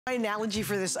My analogy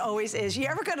for this always is, you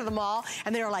ever go to the mall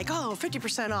and they're like, oh,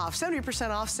 50% off,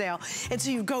 70% off sale. And so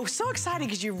you go so excited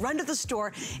because you run to the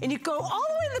store and you go all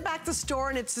the way to the back of the store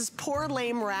and it's this poor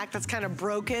lame rack that's kind of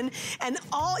broken and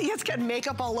it's got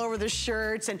makeup all over the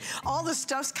shirts and all the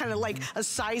stuff's kind of like a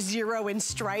size 0 in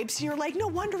stripes. And you're like, no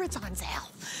wonder it's on sale.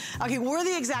 Okay, we're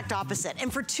the exact opposite.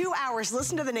 And for 2 hours,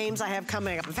 listen to the names I have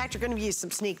coming up. In fact, you're gonna use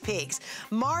some sneak peeks.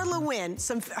 Marla Wynn,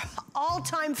 some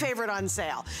all-time favorite on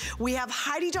sale. We have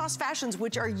Heidi Doss Fashions,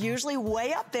 which are usually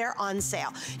way up there on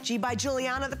sale. G by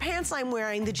Giuliana, the pants I'm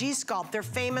wearing, the G Sculpt, they're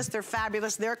famous, they're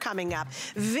fabulous, they're coming up.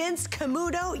 Vince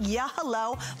Camuto, yeah,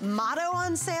 hello. Motto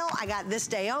on sale, I got this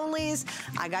day onlys,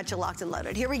 I got you locked and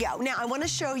loaded. Here we go. Now, I wanna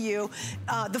show you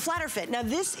the flatter fit. Now,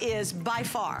 this is by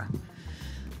far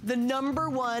the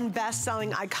 #1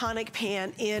 best-selling iconic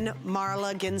pant in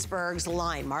Marla Ginsburg's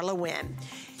line, Marla Wynn.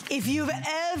 If you've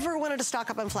ever wanted to stock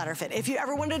up on flatter fit, if you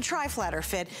ever wanted to try flatter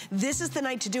fit, this is the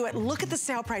night to do it. Look at the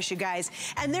sale price, you guys.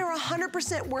 And they're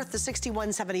 100% worth the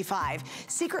 $61.75.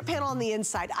 Secret panel on the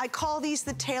inside. I call these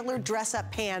the tailored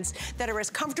dress-up pants that are as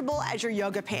comfortable as your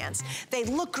yoga pants. They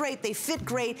look great, they fit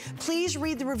great. Please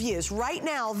read the reviews. Right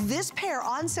now, this pair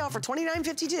on sale for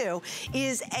 $29.52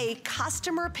 is a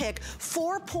customer pick,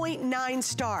 4.9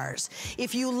 stars.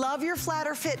 If you love your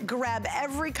flatter fit, grab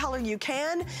every color you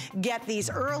can. Get these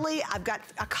early. I've got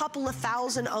a couple of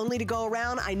thousand only to go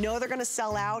around. I know they're gonna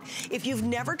sell out. If you've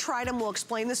never tried them, we'll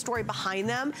explain the story behind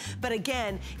them. But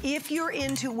again, if you're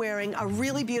into wearing a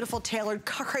really beautiful, tailored,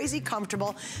 crazy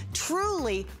comfortable,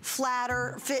 truly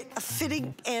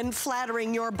fitting and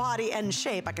flattering your body and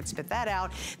shape, I could spit that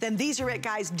out, then these are it,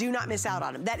 guys. Do not miss out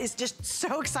on them. That is just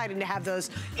so exciting to have those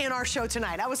in our show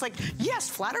tonight. I was like, yes,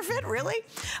 flatter fit, really?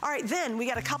 All right, then we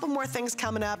got a couple more things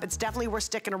coming up. It's definitely worth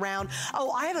sticking around.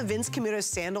 Oh, I have a Vince Camuto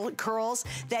sandal curls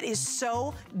that is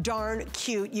so darn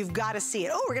cute. You've got to see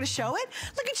it. Oh, we're going to show it?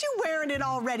 Look at you wearing it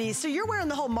already. So you're wearing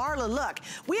the whole Marla look.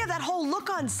 We have that whole look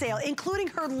on sale, including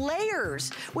her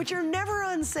layers, which are never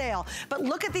on sale. But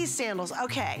look at these sandals.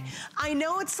 Okay, I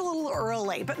know it's a little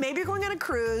early, but maybe you're going on a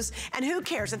cruise, and who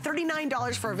cares? At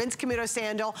 $39 for a Vince Camuto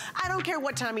sandal, I don't care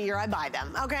what time of year I buy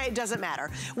them, okay? It doesn't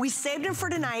matter. We saved them for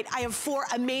tonight. I have 4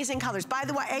 amazing colors. By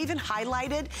the way, I even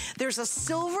highlighted, there's a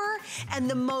silver and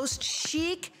the most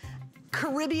chic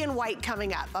Caribbean white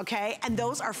coming up, okay? And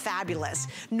those are fabulous.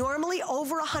 Normally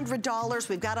over $100.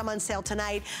 We've got them on sale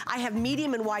tonight. I have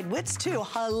medium and wide widths too.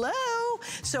 Hello.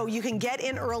 So you can get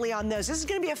in early on those. This is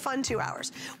gonna be a fun 2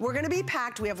 hours. We're gonna be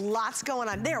packed. We have lots going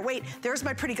on. There, wait, there's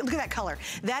my pretty, look at that color.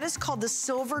 That is called the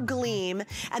Silver Gleam.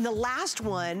 And the last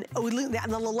one,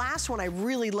 I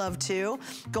really love too.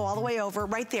 Go all the way over,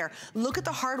 right there. Look at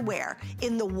the hardware.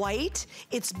 In the white,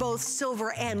 it's both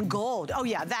silver and gold. Oh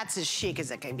yeah, that's as chic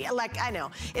as it can be. Like, I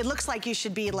know, it looks like you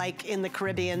should be like in the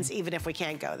Caribbeans, even if we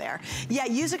can't go there. Yeah,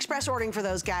 use express ordering for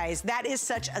those guys. That is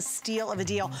such a steal of a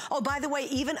deal. Oh, by the way,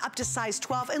 even up to size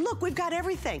 12. And look, we've got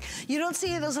everything. You don't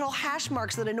see those little hash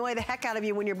marks that annoy the heck out of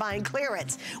you when you're buying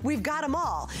clearance. We've got them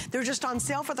all. They're just on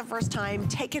sale for the first time.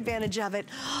 Take advantage of it.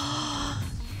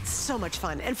 So much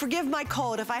fun. And forgive my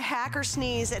cold. If I hack or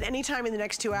sneeze at any time in the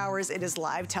next 2 hours, it is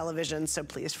live television, so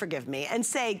please forgive me. And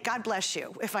say, God bless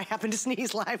you, if I happen to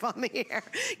sneeze live on the air,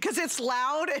 because it's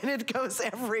loud and it goes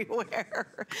everywhere.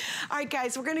 All right,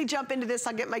 guys, we're gonna jump into this.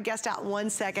 I'll get my guest out in 1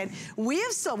 second. We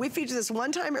featured this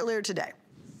one time earlier today.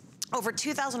 Over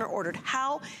 2,000 are ordered.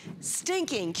 How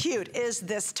stinking cute is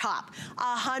this top?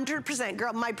 100%,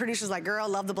 girl, my producer's like, girl,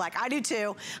 love the black. I do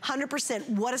too, 100%,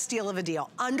 what a steal of a deal.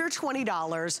 Under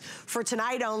 $20 for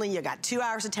tonight only. You got 2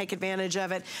 hours to take advantage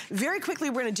of it. Very quickly,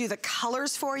 we're gonna do the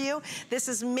colors for you. This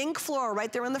is mink floral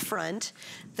right there in the front.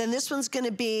 Then this one's gonna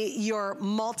be your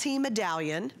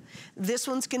multi-medallion. This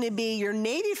one's gonna be your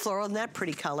navy floral, and that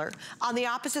pretty color. On the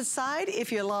opposite side,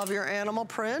 if you love your animal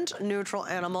print, neutral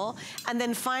animal. And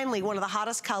then finally, one of the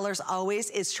hottest colors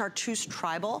always is chartreuse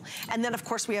tribal. And then of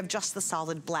course we have just the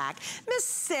solid black. Miss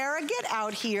Sarah, get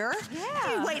out here.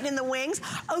 Yeah. You waiting in the wings?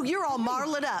 Oh, you're all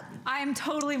marled up. I'm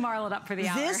totally marled up for the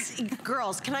hour. This,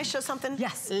 girls, can I show something?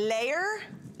 Yes.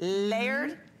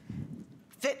 Layered,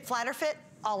 fit, flatter fit,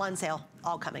 all on sale,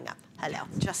 all coming up. Hello,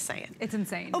 just saying. It's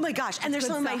insane. Oh my gosh, and there's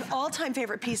some of my all-time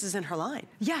favorite pieces in her line.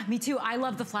 Yeah, me too. I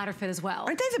love the flatter fit as well.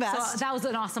 Aren't they the best? So that was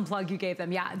an awesome plug you gave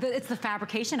them. Yeah, it's the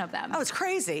fabrication of them. Oh, it's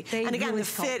crazy. And again, the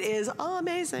fit is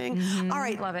amazing. All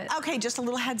right, love it. Okay, just a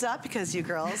little heads up because you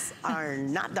girls are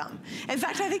not dumb. In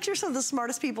fact, I think you're some of the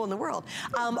smartest people in the world.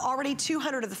 Already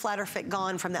 200 of the flatter fit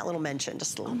gone from that little mention.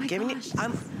 Just a little, oh my gosh.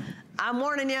 I'm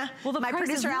warning you. Well, my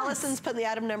producer Allison's putting the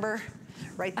item number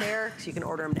right there, so you can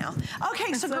order them now.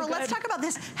 Okay, so girl, let's talk about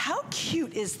this. How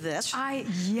cute is this?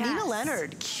 Yes. Nina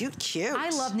Leonard, cute. I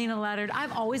love Nina Leonard.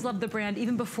 I've always loved the brand,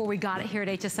 even before we got it here at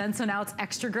HSN, so now it's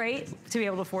extra great to be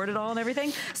able to afford it all and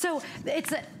everything. So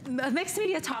it's a mixed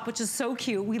media top, which is so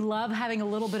cute. We love having a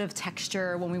little bit of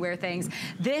texture when we wear things.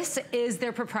 This is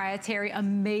their proprietary,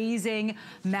 amazing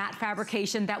matte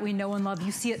fabrication that we know and love.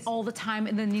 You see it all the time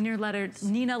in the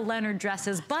Nina Leonard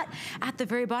dresses, but at the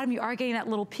very bottom, you are getting that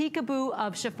little peekaboo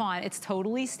of chiffon. It's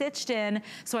totally stitched in,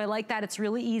 so I like that. It's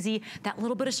really easy. That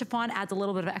little bit of chiffon adds a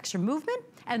little bit of extra movement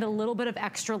and a little bit of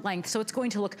extra length, so it's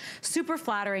going to look super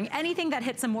flattering. Anything that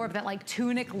hits a more of that like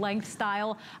tunic length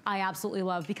style, I absolutely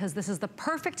love, because this is the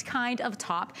perfect kind of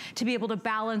top to be able to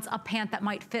balance a pant that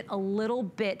might fit a little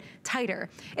bit tighter.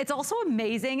 It's also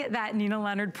amazing that Nina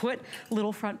Leonard put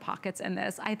little front pockets in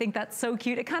this. I think that's so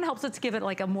cute. It kind of helps us give it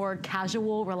like a more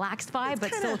casual, relaxed vibe,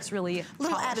 but still it's really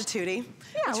little attitude-y.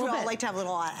 Yeah, we all like to have a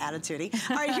little attitude-y.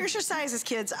 All right, here's your sizes,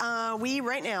 kids. We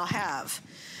right now have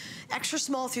extra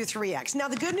small through 3X. Now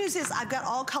the good news is I've got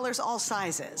all colors, all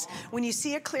sizes. When you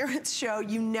see a clearance show,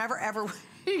 you never ever,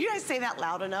 you guys say that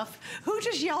loud enough? Who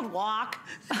just yelled walk?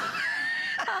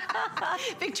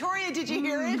 Victoria, did you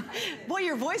hear it? Boy,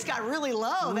 your voice got really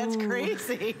low. That's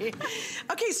crazy.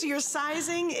 Okay, so your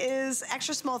sizing is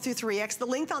extra small through 3X. The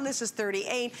length on this is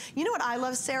 38. You know what I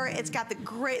love, Sarah? It's got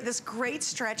this great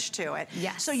stretch to it.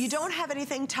 Yes. So you don't have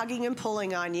anything tugging and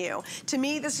pulling on you. To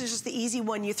me, this is just the easy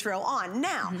one you throw on.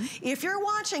 Now, if you're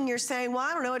watching, you're saying, well,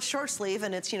 I don't know, it's short sleeve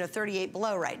and it's, 38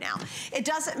 below right now. It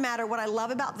doesn't matter. What I love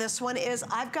about this one is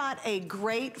I've got a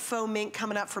great faux mink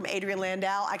coming up from Adrian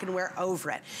Landau I can wear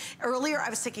over it. Earlier, I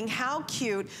was thinking, how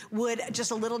cute would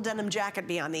just a little denim jacket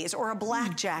be on these, or a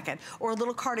black jacket, or a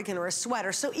little cardigan, or a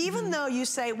sweater? So even though you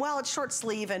say, well, it's short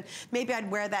sleeve, and maybe I'd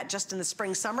wear that just in the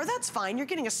spring, summer, that's fine. You're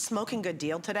getting a smoking good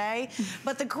deal today.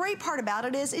 But the great part about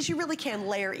it is you really can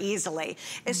layer easily,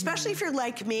 especially if you're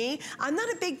like me. I'm not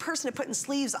a big person at putting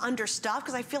sleeves under stuff,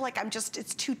 because I feel like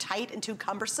it's too tight and too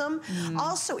cumbersome.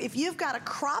 Also, if you've got to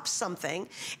crop something,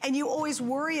 and you always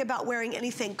worry about wearing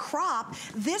anything crop,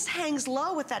 this hangs low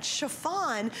with that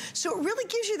chiffon, so it really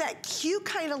gives you that cute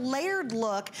kind of layered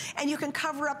look, and you can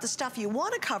cover up the stuff you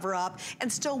want to cover up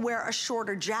and still wear a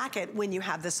shorter jacket when you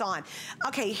have this on.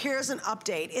 Okay, here's an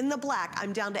update. In the black,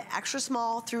 I'm down to extra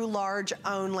small through large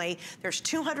only. There's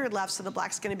 200 left, so the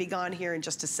black's going to be gone here in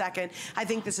just a second. I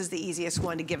think this is the easiest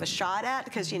one to give a shot at,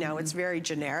 because, it's very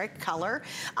generic color.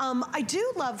 I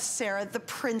do love, Sarah, the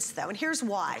prints, though, and here's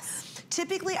why.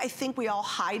 Typically, I think we all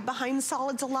hide behind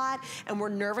solids a lot, and we're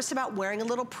nervous about wearing a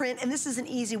little print, and this is an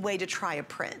easy way to try a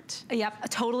print. Yep, I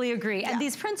totally agree. And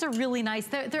these prints are really nice.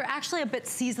 They're actually a bit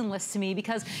seasonless to me,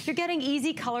 because you're getting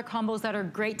easy color combos that are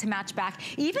great to match back.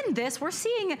 Even this, we're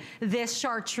seeing this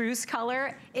chartreuse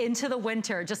color into the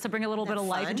winter, just to bring a little bit of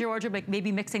life into your wardrobe. Like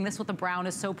maybe mixing this with the brown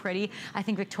is so pretty. I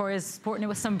think Victoria's sporting it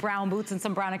with some brown boots and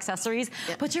some brown accessories.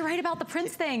 But you're right about the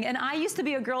prints thing. And I used to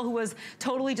be a girl who was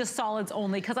totally just solids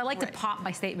only, because I like to pop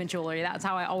my statement jewelry. That's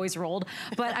how I always rolled.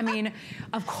 But I mean,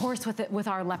 of course, with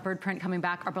our leopard print coming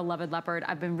back, our beloved leopard,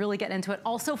 I've been really getting into it.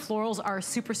 Also, florals are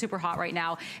super, super hot right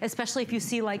now, especially if you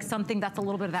see like something that's a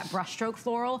little bit of that brushstroke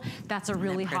floral. That's a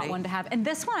really hot one to have. And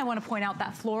this one, I want to point out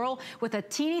that floral with a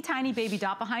teeny tiny baby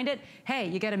dot behind it. Hey,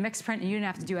 you get a mixed print and you didn't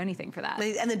have to do anything for that.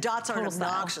 And the dots aren't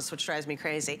obnoxious, which drives me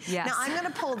crazy. Yes. Now, I'm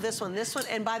going to pull this one,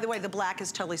 and by the way, the black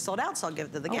is totally sold out, so I'll give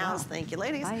it to the gals. Thank you,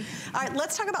 ladies. Bye. All right,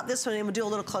 let's talk about this one, and we'll do a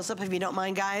little close-up if you don't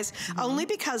mind, guys. Only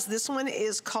because this one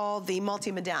is called the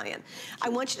multi-medallion. I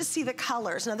want you to see the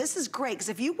colors. Now, this is great, because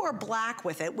if you wore black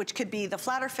with it, which could be the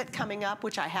flatter fit coming up,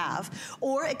 which I have,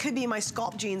 or it could be my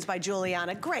sculpt jeans by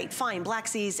Juliana, great, fine,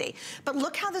 black's easy. But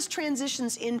look how this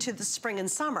transitions into the spring and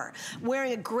summer.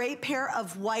 Wearing a great pair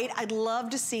of white, I'd love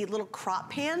to see little crop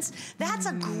pants. That's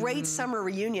a great summer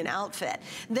reunion outfit.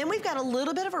 Then we've got a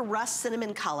little bit of a rust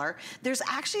cinnamon color. There's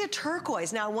actually a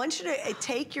turquoise. Now, I want you to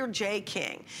take your J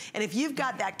King, and if you've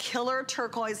got that killer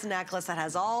turquoise necklace that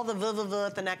has all the vuh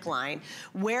at the neckline,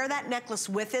 wear that necklace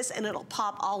with this and it'll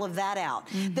pop all of that out.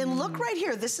 Then look right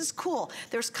here, this is cool.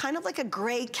 There's kind of like a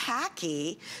gray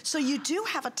khaki, so you do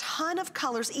have a ton of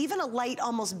colors. Even a light,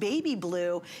 almost baby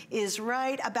blue is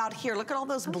right about here. Look at all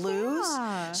those blues.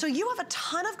 So you have a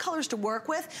ton of colors to work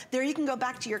with. There you can go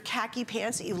back to your khaki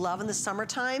pants that you love in the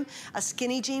summertime. A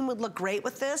skinny jean would look great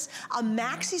with this. A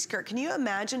maxi skirt, can you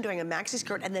imagine doing a maxi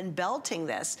skirt and then belting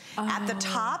this at the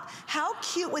top? How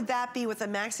cute would that be with a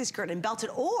maxi skirt and belted?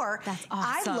 Or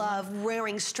I love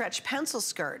wearing stretch pencil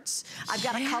skirts. I've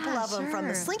got a couple of them from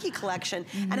the Slinky collection.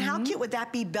 And how cute would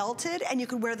that be belted? And you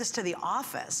could wear this to the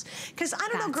office. Because I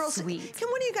don't know, girls, can one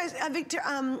of you guys,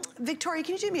 Victoria,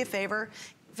 can you do me a favor?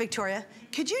 Victoria,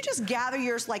 could you just gather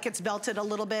yours like it's belted a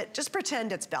little bit? Just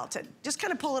pretend it's belted. Just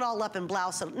kind of pull it all up and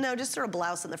blouse it. No, just throw a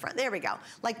blouse in the front. There we go.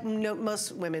 Like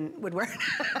most women would wear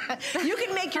it. You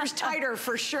can make yours tighter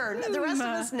for sure. The rest of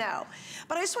us, no.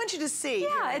 But I just want you to see.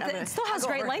 Yeah, it still has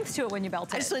great length to it when you belt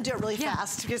it. I just want to do it really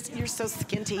fast because you're so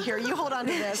skinty. Here, you hold on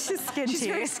to this. She's skinty. She's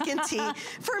very skinty.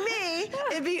 For me,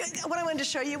 what I wanted to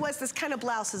show you was this kind of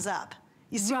blouses up.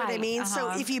 You see what I mean? So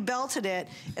if you belted it,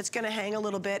 it's going to hang a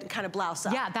little bit and kind of blouse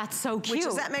up. Yeah, that's so cute.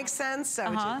 Does that make sense? So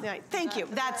thank you.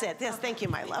 That's it. Yes, thank you,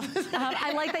 my love.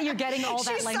 I like that you're getting all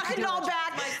that length. She's sucking it all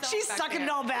back. She's sucking it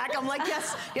all back. I'm like,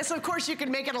 yes, of course you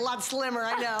can make it a lot slimmer.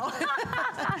 I know.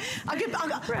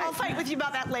 I'll fight with you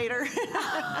about that later.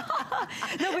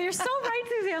 No, but you're so right,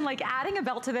 Suzanne. Like adding a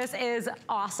belt to this is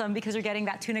awesome because you're getting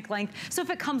that tunic length. So if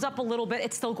it comes up a little bit,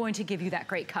 it's still going to give you that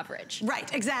great coverage.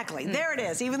 Right, exactly. There it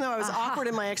is. Even though I was awkward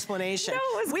in my explanation.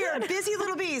 No, we are busy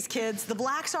little bees, kids. The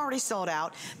black's already sold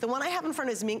out. The one I have in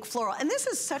front is mink floral. And this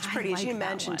is such pretty, as you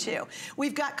mentioned too.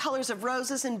 We've got colors of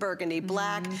roses and burgundy,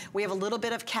 black. We have a little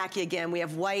bit of khaki again. We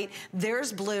have white.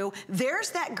 There's blue. There's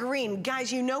that green.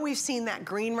 Guys, you know we've seen that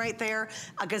green right there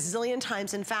a gazillion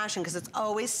times in fashion because it's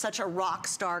always such a rock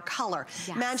star color.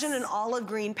 Yes. Imagine an olive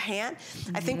green pant.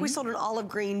 I think we sold an olive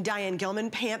green Diane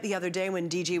Gilman pant the other day when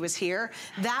DG was here.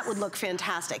 That would look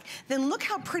fantastic. Then look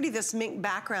how pretty this mink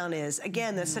background is.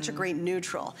 Again, that's such a great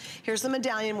neutral. Here's the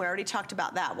medallion. We already talked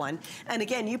about that one. And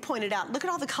again, you pointed out, look at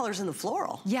all the colors in the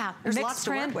floral. Yeah, there's lots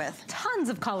to work with. Tons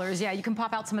of colors. Yeah, you can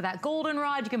pop out some of that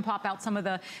goldenrod. You can pop out some of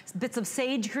the bits of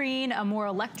sage green, a more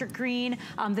electric green,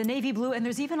 the navy blue, and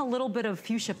there's even a little bit of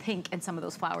fuchsia pink in some of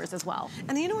those flowers as well.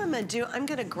 And you know what I'm going to do? I'm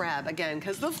going to grab again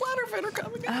because the flatter fit are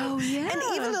coming out. Oh, yeah. And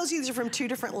even though these are from two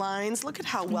different lines, look at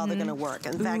how well they're going to work.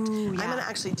 In fact, I'm going to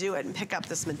actually do it and pick up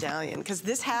this medallion because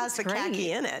this has the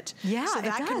khaki in it. Yeah, so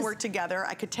that can work together.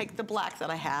 I could take the black that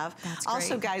I have. That's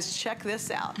also, guys, check this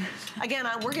out. Again,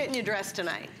 we're getting you dressed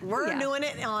tonight. We're doing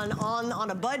it on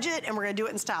a budget, and we're going to do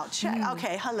it in style. Check.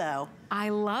 Okay, hello. I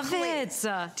love it.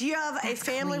 Do you have a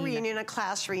family reunion, a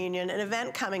class reunion, an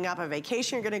event coming up, a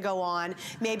vacation you're going to go on?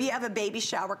 Maybe you have a baby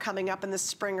shower coming up in the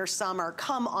spring or summer.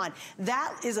 Come on.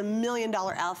 That is $1 million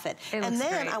outfit. And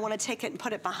then I want to take it and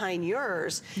put it behind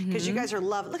yours because you guys are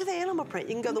loving. Look at the animal print.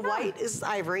 You can go the white is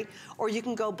ivory, or you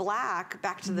can go black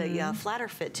back to the flatter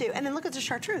fit too. And then look at the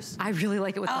chartreuse. I really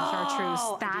like it with the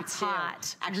chartreuse. That's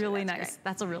hot. Actually, really that's nice. Great.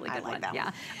 That's a really good one. That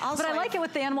yeah. one. But I like it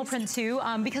with the animal print too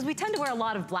because we tend to wear a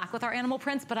lot of black with our animal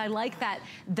prints, but I like that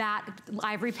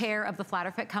ivory pair of the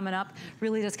flatter fit coming up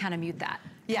really does kind of mute that.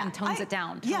 Yeah. And tones it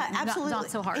down. Yeah, absolutely. Not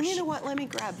so harsh. And you know what? Let me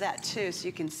grab that too so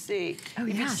you can see. Oh,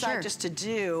 if you decide just to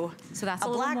do so that's a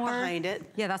black more, behind it.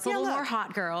 Yeah, that's a little more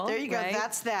hot girl. There you go. Right?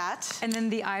 That's that. And then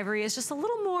the ivory is just a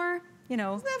little more, you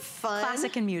know, isn't that fun?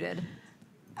 Classic and muted.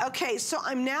 Okay, so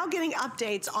I'm now getting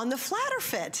updates on the flatter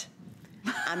fit.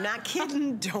 I'm not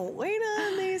kidding. Don't wait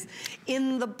on these.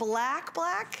 In the black,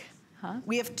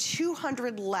 we have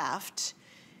 200 left.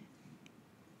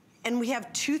 And we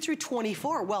have 2 through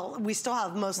 24. Well, we still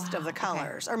have most of the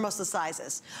colors, or most of the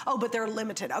sizes. Oh, but they're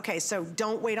limited. Okay, so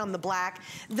don't wait on the black.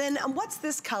 Then what's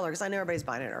this color? Because I know everybody's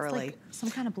buying it early. Like some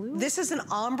kind of blue? This is an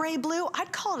ombre blue.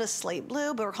 I'd call it a slate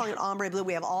blue, but we're calling it ombre blue.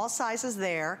 We have all sizes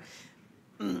there.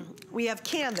 We have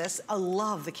canvas. I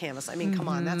love the canvas. I mean, come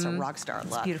on, that's a rock star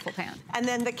look. Beautiful pant. And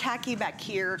then the khaki back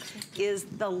here is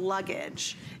the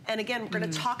luggage. And again, we're gonna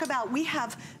talk about, we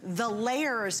have the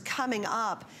layers coming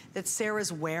up that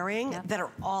Sarah's wearing that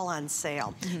are all on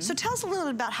sale. So tell us a little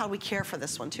bit about how we care for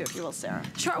this one too, if you will, Sarah.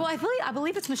 Sure, well, I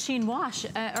believe it's machine wash,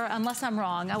 or unless I'm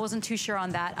wrong, I wasn't too sure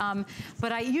on that.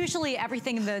 But I usually,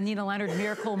 everything in the Nina Leonard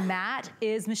Miracle Matte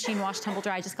is machine wash, tumble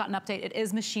dry. I just got an update, it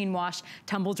is machine wash,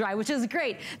 tumble dry, which is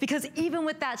great, because even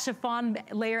with that chiffon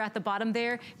layer at the bottom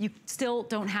there, you still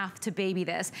don't have to baby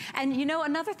this. And you know,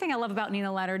 another thing I love about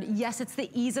Nina Leonard, yes, it's the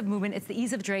ease of movement, it's the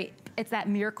ease of drape, it's that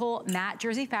Miracle Matte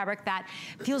jersey fabric that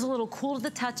feels a little cool to the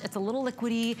touch, it's a little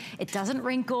liquidy, it doesn't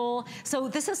wrinkle. So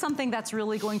this is something that's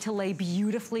really going to lay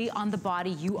beautifully on the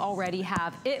body you already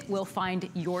have. It will find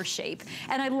your shape.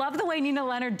 And I love the way Nina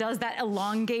Leonard does that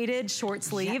elongated short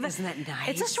sleeve. Yeah, isn't that nice?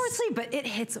 It's a short sleeve, but it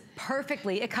hits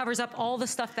perfectly. It covers up all the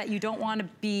stuff that you don't want to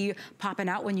be popping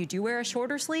out when you do wear a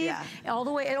shorter sleeve. Yeah. All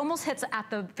the way, it almost hits at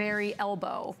the very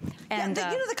elbow. And you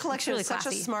know, the collection really is such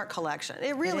a smart collection.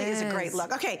 It really is a great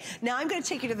look. Okay, now I'm going to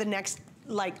take you to the next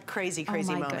like crazy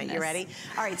moment. Goodness. You ready?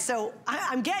 All right, so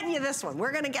I'm getting you this one.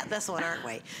 We're gonna get this one, aren't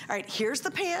we? All right, here's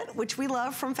the pant, which we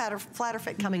love from Flatter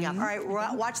Fit coming up. All right,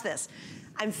 watch this.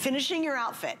 I'm finishing your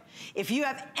outfit. If you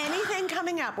have anything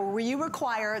coming up where you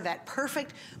require that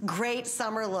perfect, great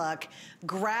summer look,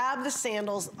 grab the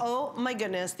sandals. Oh my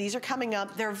goodness, these are coming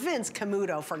up. They're Vince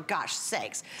Camuto, for gosh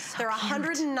sakes. So they're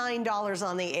 $109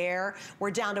 on the air. We're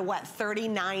down to what,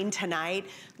 $39 tonight.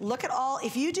 Look at all,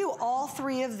 if you do all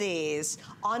three of these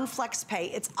on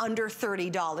FlexPay, it's under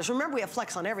 $30. Remember, we have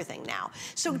Flex on everything now.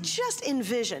 So just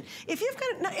envision, if you've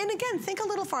got, and again, think a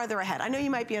little farther ahead. I know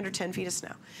you might be under 10 feet of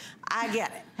snow. I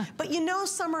get it. But you know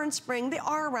summer and spring, they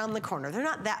are around the corner. They're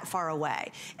not that far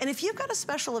away. And if you've got a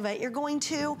special event you're going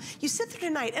to, you sit there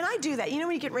tonight, and I do that. You know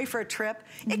when you get ready for a trip,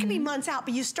 it can be months out,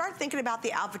 but you start thinking about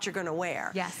the outfit you're gonna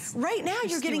wear. Yes. Right now,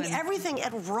 you're getting everything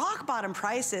at rock bottom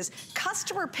prices,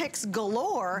 customer picks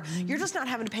galore. You're just not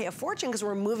having to pay a fortune because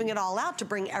we're moving it all out to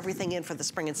bring everything in for the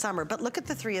spring and summer. But look at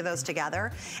the three of those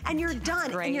together, and you're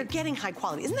done, and you're getting high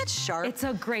quality. Isn't that sharp? It's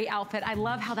a great outfit. I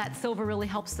love how that silver really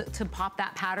helps to pop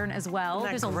that pattern as well.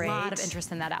 There's a lot of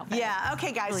interest in that outfit. Yeah,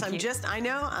 okay guys, really so I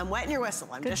know, I'm wetting your whistle.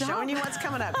 I'm just showing you what's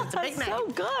coming up. It's a big night. So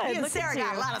good. Me and Sarah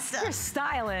got a lot of stuff. You're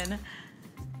styling.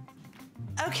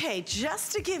 Okay,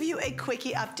 just to give you a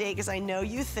quickie update, because I know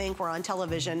you think we're on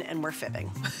television and we're fibbing.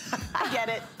 I get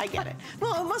it, I get it.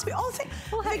 Well, it must be,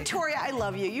 Victoria, I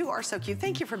love you. You are so cute.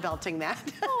 Thank you for belting that.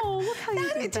 Oh, look how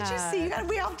you did that. Did you see?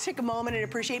 We all take a moment and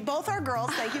appreciate both our girls.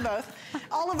 Thank you both.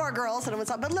 All of our girls.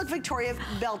 But look, Victoria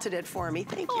belted it for me.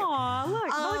 Thank you. Aw,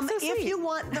 look, so sweet. If you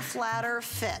want the flatter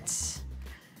fit,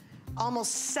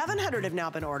 almost 700 have now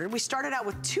been ordered. We started out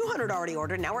with 200 already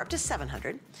ordered. Now we're up to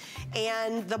 700.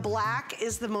 And the black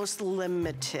is the most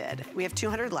limited. We have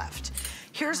 200 left.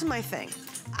 Here's my thing.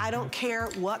 I don't care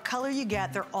what color you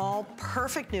get. They're all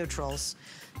perfect neutrals.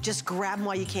 Just grab them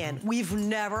while you can. We've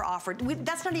never offered,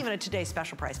 that's not even a today's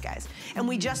special price, guys. And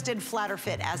we just did flatter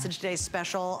fit as a today's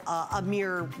special a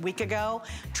mere week ago.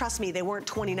 Trust me, they weren't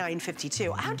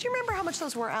 $29.52. How do you remember how much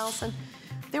those were, Allison?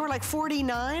 They were like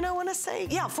 $49, I want to say.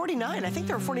 Yeah, $49. I think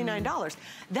they were $49.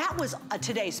 That was a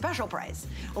today's special price.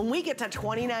 When we get to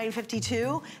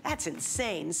 $29.52, that's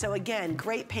insane. So again,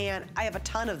 great pant. I have a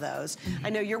ton of those. I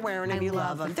know you're wearing them. You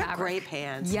love them. They're great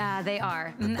pants. Yeah, they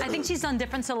are. I think she's done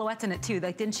different silhouettes in it too.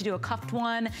 Like, didn't she do a cuffed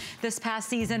one this past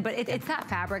season? But it's that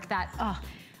fabric that,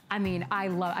 I mean, I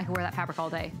can wear that fabric all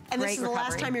day. And this is the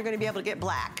last time you're going to be able to get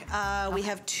black. We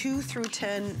have 2 through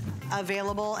 10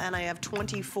 available, and I have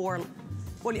 24.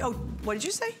 What did you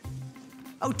say?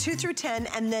 Oh, 2 through 10,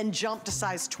 and then jump to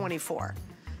size 24.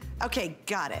 Okay,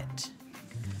 got it.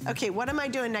 Okay, what am I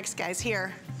doing next, guys?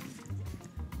 Here.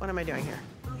 What am I doing here?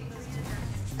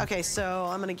 Okay, so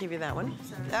I'm gonna give you that one.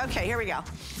 Okay, here we go.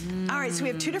 All right, so we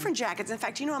have 2 different jackets. In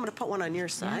fact, you know I'm gonna put one on your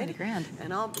side. Yeah, grand.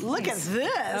 And I'll, look at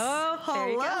this. Oh,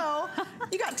 hello.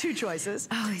 You got 2 choices.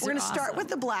 Oh, we're gonna start with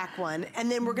the black one,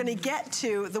 and then we're gonna get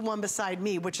to the one beside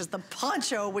me, which is the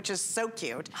poncho, which is so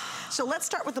cute. So let's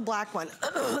start with the black one.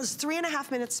 It's 3.5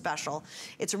 minutes special.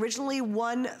 It's originally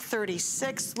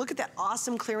 $136. Look at that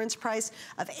awesome clearance price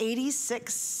of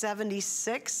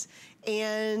 $86.76.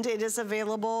 And it is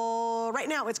available right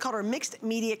now. It's called our mixed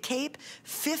media cape,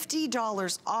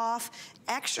 $50 off,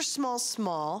 extra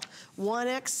small,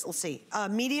 1X, let's see,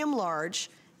 medium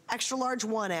large, extra large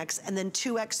 1X, and then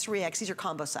 2X, 3X. These are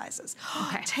combo sizes.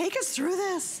 Okay. Take us through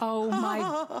this. Oh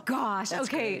my gosh. That's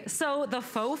okay, great. So the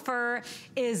faux fur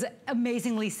is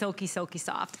amazingly silky, silky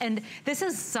soft. And this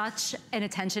is such an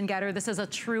attention getter. This is a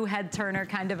true head turner,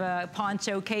 kind of a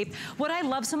poncho cape. What I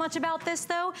love so much about this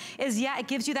though is, yeah, it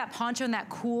gives you that poncho and that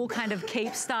cool kind of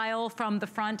cape style from the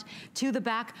front to the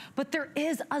back, but there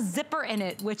is a zipper in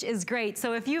it, which is great.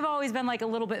 So if you've always been like a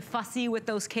little bit fussy with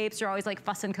those capes, you're always like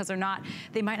fussing because they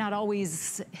might not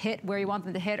always hit where you want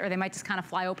them to hit, or they might just kind of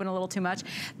fly open a little too much.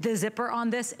 The zipper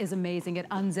on this is amazing. It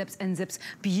unzips and zips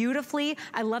beautifully.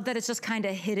 I love that it's just kind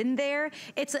of hidden there.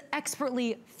 It's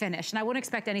expertly finished, and I wouldn't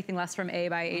expect anything less from A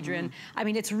by Adrian. I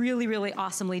mean, it's really, really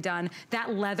awesomely done.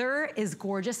 That leather is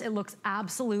gorgeous. It looks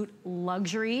absolute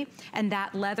luxury, and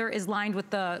that leather is lined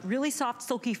with the really soft,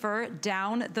 silky fur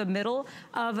down the middle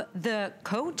of the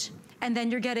coat, and then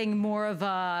you're getting more of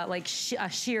a like a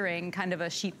shearing, kind of a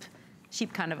sheep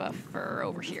kind of a fur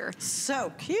over here.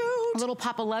 So cute. A little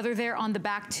pop of leather there on the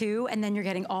back too, and then you're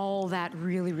getting all that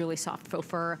really, really soft faux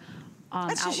fur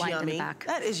outlined in the back.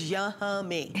 That is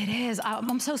yummy. It is.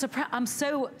 I'm so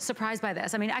surprised by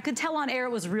this. I mean, I could tell on air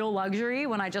it was real luxury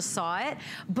when I just saw it,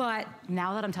 but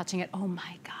now that I'm touching it, oh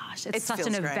my gosh, it's such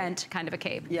an event kind of a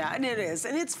cape. Yeah, and it is,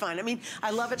 and it's fun. I mean,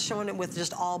 I love it showing it with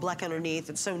just all black underneath.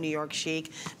 It's so New York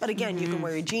chic. But again, you can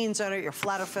wear your jeans under it, your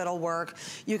flatter fit will work.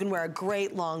 You can wear a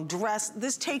great long dress.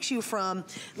 This takes you from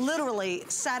literally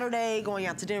Saturday going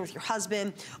out to dinner with your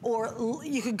husband, or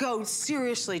you could go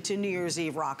seriously to New Year's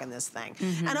Eve rocking this thing. thing.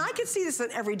 And I could see this as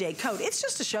an everyday coat. It's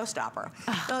just a showstopper.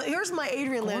 Here's my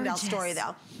Adrienne Landau story,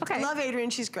 though. Okay. Love Adrienne,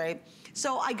 she's great.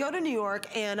 So I go to New York,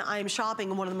 and I'm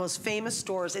shopping in one of the most famous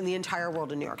stores in the entire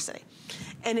world in New York City.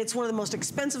 And it's one of the most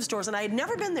expensive stores, and I had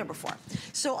never been there before.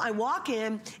 So I walk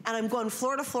in, and I'm going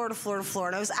floor to floor to floor to floor,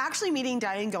 and I was actually meeting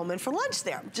Diane Gilman for lunch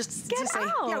there, just to say,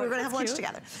 yeah, we're gonna have lunch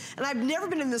together. And I've never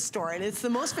been in this store, and it's the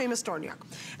most famous store in New York.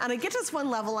 And I get to this one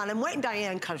level, and I'm waiting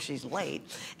Diane because she's late.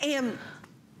 And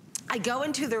I go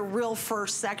into the real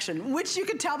first section, which you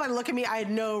could tell by looking at me, I had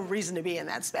no reason to be in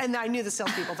that. And I knew the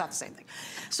salespeople thought the same thing.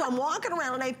 So I'm walking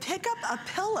around and I pick up a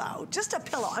pillow, just a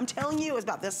pillow. I'm telling you, it was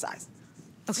about this size.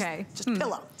 Okay. Just a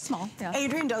pillow. Small, yeah.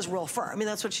 Adrienne does real fur. I mean,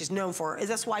 that's what she's known for.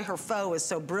 That's why her faux is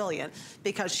so brilliant,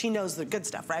 because she knows the good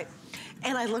stuff, right?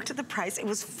 And I looked at the price. It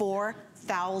was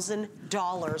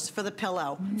 $4,000 for the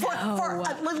pillow. For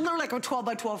literally like a 12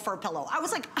 by 12 fur pillow. I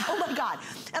was like, oh my God.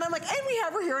 And I'm like, and we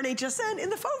have her here in HSN in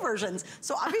the faux versions.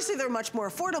 So obviously they're much more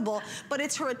affordable, but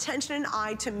it's her attention and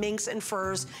eye to minks and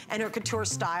furs and her couture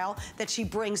style that she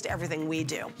brings to everything we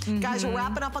do. Guys, we're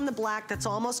wrapping up on the black. That's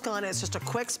almost gone. It's just a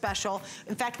quick special.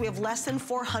 In fact, we have less than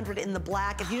 400 in the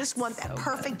black. If you just want that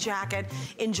perfect jacket,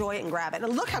 enjoy it and grab it.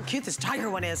 And look how cute this tiger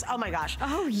one is. Oh my gosh.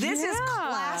 Oh, This is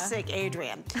classic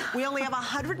Adrienne. We only have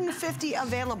 150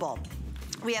 available.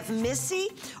 We have Missy,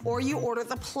 or you order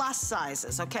the plus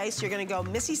sizes, okay? So you're gonna go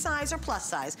Missy size or plus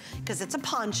size, because it's a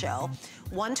poncho.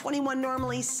 $121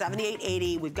 normally,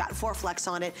 $78.80. We've got 4 flex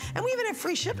on it, and we even have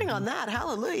free shipping on that,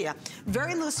 hallelujah.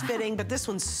 Very loose fitting, but this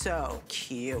one's so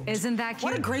cute. Isn't that cute?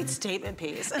 What a great statement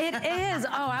piece. It is.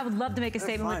 Oh, I would love to make a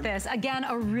statement with this. Again,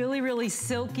 a really, really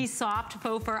silky, soft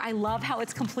faux fur. I love how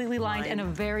it's completely lined in a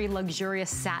very luxurious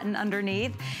satin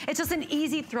underneath. It's just an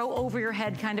easy throw over your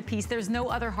head kind of piece. There's no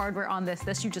other hardware on this.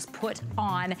 This you just put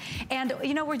on. And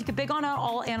you know, we're big on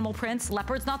all animal prints.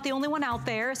 Leopard's not the only one out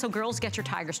there, so girls, get your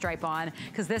tiger stripe on,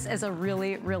 because this is a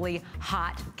really, really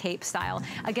hot cape style.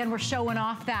 Again, we're showing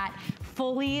off that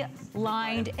fully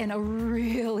lined in a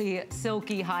really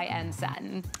silky high-end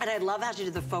satin. And I love how she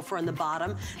did the faux fur on the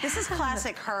bottom. This is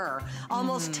classic her,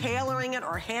 almost tailoring it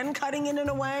or hand cutting it in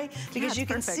a way, because you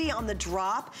can see on the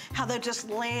drop how that just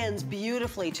lands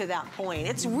beautifully to that point.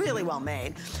 It's really well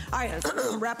made. All right,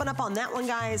 wrapping up on that one,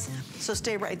 guys, so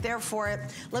stay right there for it.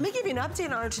 Let me give you an update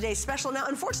on our today's special. Now,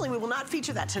 unfortunately, we will not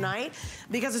feature that tonight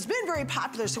because it's been very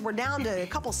popular, so we're down to a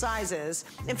couple sizes.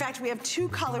 In fact, we have 2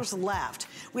 colors left.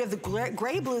 We have the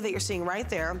gray blue that you're seeing right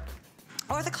there,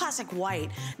 or the classic white.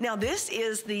 Now this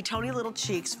is the Tony Little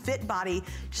Cheeks Fit Body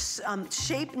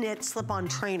Shape Knit Slip-On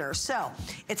Trainer. So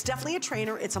it's definitely a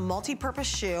trainer. It's a multi-purpose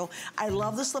shoe. I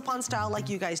love the slip-on style like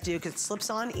you guys do, because it slips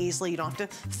on easily. You don't have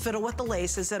to fiddle with the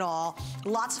laces at all.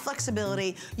 Lots of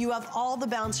flexibility. You have all the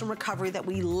bounce and recovery that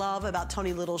we love about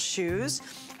Tony Little's shoes,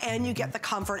 and you get the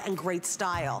comfort and great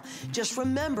style. Just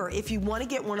remember, if you want to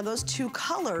get one of those 2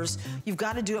 colors, you've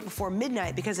got to do it before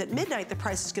midnight, because at midnight the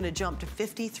price is going to jump to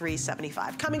 $53.75.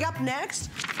 Coming up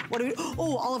next, what do we,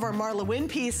 oh, all of our Marla Wynn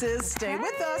pieces. Stay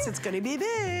with us, it's gonna be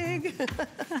big.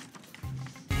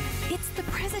 It's the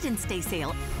President's Day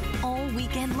sale all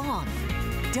weekend long.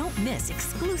 Don't miss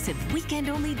exclusive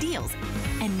weekend-only deals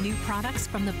and new products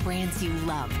from the brands you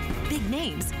love. Big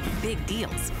names, big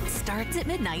deals. Starts at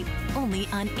midnight, only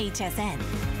on HSN.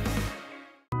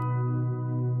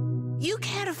 You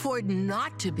can't afford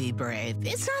not to be brave.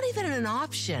 It's not even an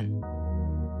option.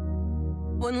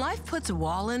 When life puts a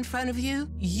wall in front of you,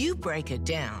 you break it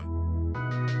down.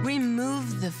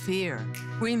 Remove the fear.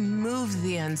 Remove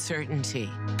the uncertainty.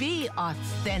 Be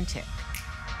authentic.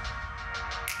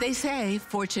 They say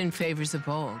fortune favors the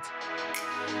bold.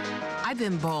 I've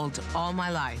been bold all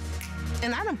my life,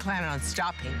 and I don't plan on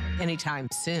stopping anytime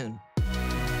soon.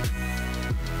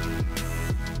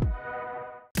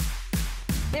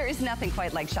 There is nothing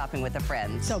quite like shopping with a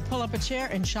friend. So pull up a chair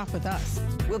and shop with us.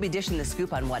 We'll be dishing the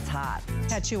scoop on what's hot.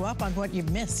 Catch you up on what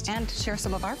you've missed. And share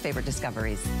some of our favorite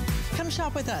discoveries. Come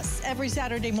shop with us every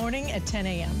Saturday morning at 10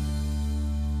 a.m.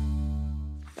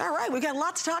 All right, we've got a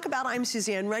lot to talk about. I'm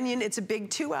Suzanne Runyon. It's a big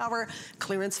 2-hour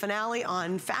clearance finale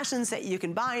on fashions that you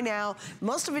can buy now.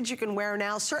 Most of it you can wear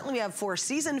now. Certainly we have 4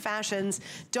 season fashions.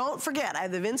 Don't forget, I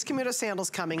have the Vince Camuto sandals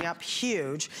coming up,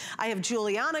 huge. I have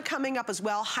Juliana coming up as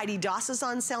well. Heidi Doss is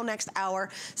on sale next hour.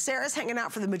 Sarah's hanging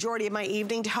out for the majority of my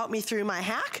evening to help me through my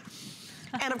hack.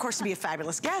 And of course, to be a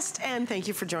fabulous guest, and thank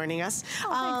you for joining us.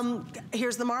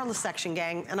 Here's the Marla section,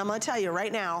 gang, and I'm gonna tell you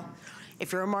right now,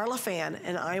 if you're a Marla fan,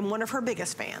 and I'm one of her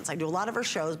biggest fans, I do a lot of her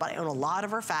shows, but I own a lot of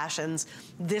her fashions,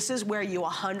 this is where you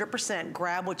 100%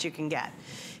 grab what you can get,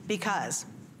 because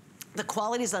the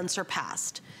quality is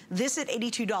unsurpassed. This at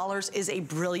 $82 is a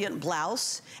brilliant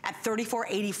blouse. At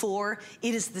 $34.84,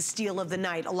 it is the steal of the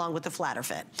night along with the flatter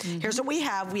fit. Here's what we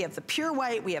have. We have the pure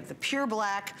white, we have the pure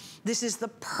black. This is the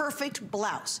perfect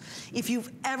blouse. If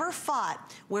you've ever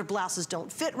fought where blouses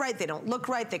don't fit right, they don't look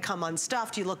right, they come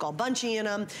unstuffed, you look all bunchy in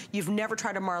them, you've never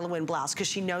tried a Marla Wynn blouse because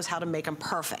she knows how to make them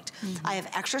perfect. I have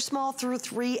extra small through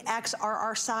 3X are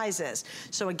our sizes.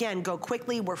 So again, go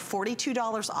quickly, we're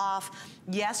 $42 off.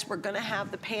 Yes, we're gonna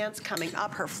have the pants coming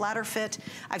up, her flatter fit.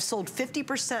 I've sold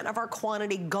 50% of our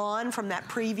quantity gone from that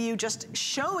preview, just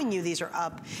showing you these are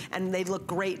up, and they look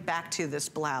great back to this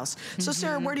blouse. So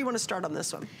Sarah, where do you wanna start on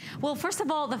this one? Well, first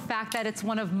of all, the fact that it's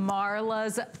one of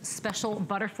Marla's special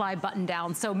butterfly button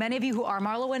downs. So many of you who are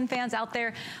Marla Wynn fans out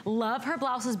there love her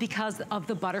blouses because of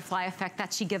the butterfly effect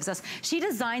that she gives us. She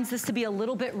designs this to be a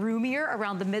little bit roomier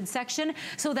around the midsection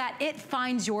so that it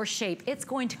finds your shape. It's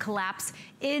going to collapse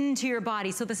into your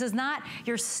body. So this is not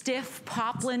your stiff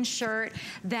poplin shirt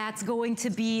that's going to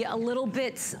be a little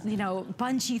bit, you know,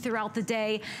 bunchy throughout the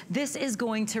day. This is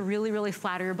going to really, really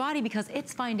flatter your body because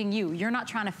it's finding you. You're not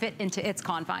trying to fit into its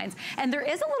confines. And there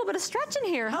is a little bit of stretch in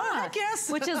here, huh? Oh, heck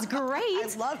yes. Which is great.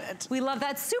 I love it. We love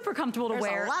that. Super comfortable to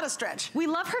wear. There's a lot of stretch. We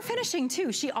love her finishing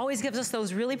too. She always gives us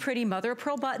those really pretty mother of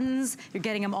pearl buttons. You're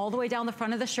getting them all the way down the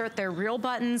front of the shirt. They're real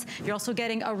buttons. You're also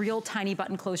getting a real tiny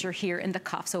button closure here in the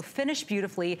cuff. So finished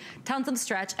beautifully, tons of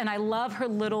stretch, and I love her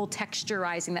little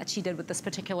texturizing that she did with this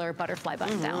particular butterfly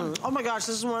button down. Oh my gosh,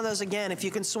 this is one of those, again, if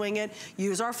you can swing it,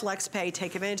 use our flex pay,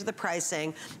 take advantage of the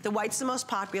pricing. The white's the most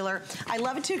popular. I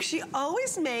love it too, because she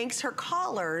always makes her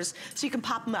collars so you can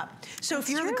pop them up. So if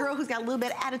you're the girl who's got a little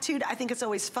bit of attitude, I think it's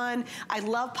always fun. I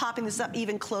love popping this up,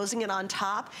 even closing it on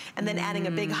top, and then adding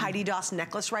a big Heidi Daus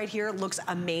necklace right here. It looks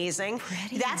amazing.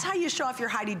 Pretty. That's how you show off your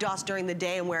Heidi Daus during the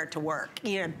day and wear it to work.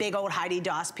 You know, big old Heidi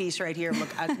Daus piece right here, look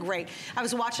great. I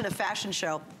was watching a fashion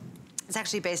show. It's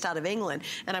actually based out of England,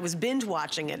 and I was binge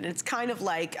watching it, and it's kind of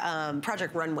like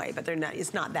Project Runway, but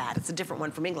it's not that. It's a different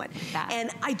one from England.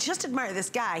 And I just admire this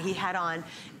guy. He had on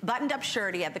buttoned up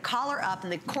shirt, he had the collar up,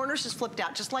 and the corners just flipped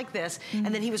out just like this, and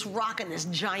then he was rocking this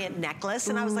giant necklace,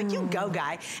 and I was like, you go,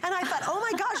 guy. And I thought, oh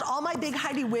my gosh, all my big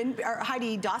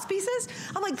Heidi Daus pieces,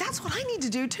 I'm like, that's what I need to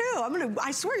do too.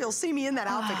 I swear you'll see me in that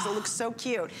outfit because it looks so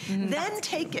cute. Then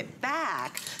take it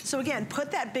back. So again,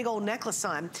 put that big old necklace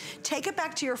on, take it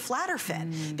back to your flatter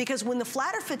fit, because when the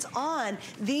flatter fit's on,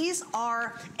 these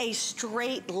are a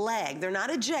straight leg. They're not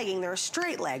a jegging, they're a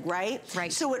straight leg, right?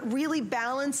 Right. So it really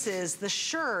balances the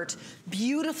shirt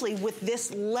beautifully with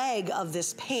this leg of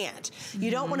this pant. You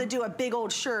don't want to do a big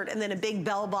old shirt and then a big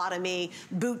bell-bottomy,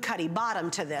 boot-cutty bottom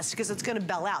to this, because it's going to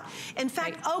bell out. In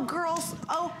fact, oh girls,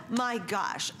 oh my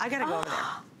gosh, I gotta go over there.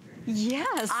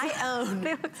 Yes.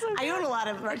 I own a lot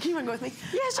of, can you want to go with me?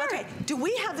 Yeah, sure. Okay, do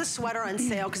we have the sweater on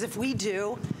sale? Because if we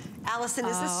do, Allison,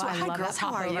 is this sweater? Hi girls,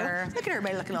 how are you? Look at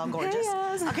everybody looking all gorgeous.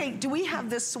 Yes. Okay, do we have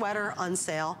this sweater on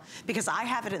sale? Because I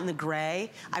have it in the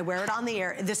gray. I wear it on the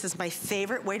air. This is my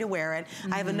favorite way to wear it.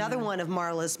 I have another one of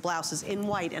Marla's blouses in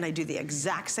white, and I do the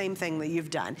exact same thing that you've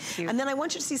done. Cute. And then I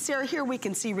want you to see, Sarah, here we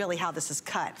can see really how this is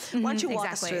cut. Why don't you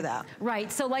walk us through that?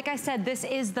 Right, so like I said, this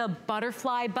is the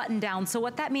butterfly button down. So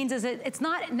what that means is it's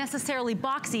not necessarily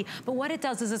boxy, but what it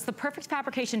does is it's the perfect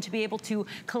fabrication to be able to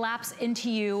collapse into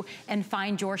you and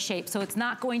find your shape. So it's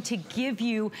not going to give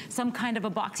you some kind of a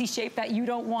boxy shape that you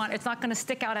don't want. It's not going to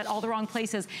stick out at all the wrong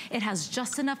places. It has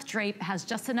just enough drape, it has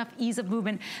just enough ease of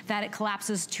movement that it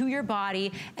collapses to your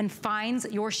body and finds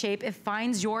your shape. It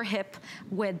finds your hip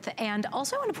width. And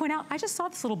also I want to point out, I just saw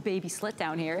this little baby slit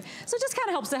down here. So it just kind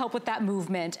of helps to help with that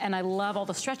movement. And I love all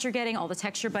the stretch you're getting, all the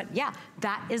texture, but yeah,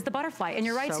 that is the butterfly. And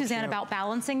you're right, Suzanne, about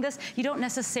balancing this. You don't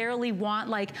necessarily want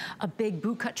like a big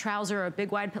boot cut trouser or a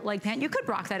big wide leg pant. You could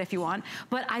rock that if you want,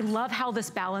 but I love how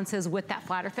this balances with that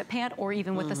flatter fit pant or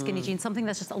even with the skinny jeans, something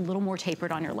that's just a little more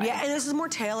tapered on your leg. Yeah, and this is more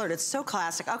tailored. It's so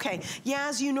classic. Okay,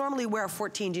 Yaz, you normally wear a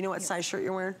 14. Do you know what size shirt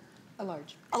you're wearing? A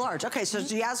large. A large, okay, so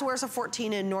Yaz wears a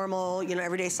 14 in normal, you know,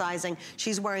 everyday sizing.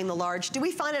 She's wearing the large. Do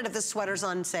we find out if this sweater's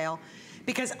on sale?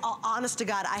 Because honest to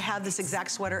God, I have this exact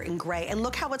sweater in gray, and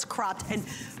look how it's cropped. And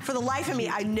for the life of me,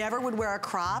 I never would wear a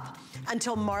crop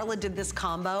until Marla did this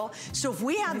combo. So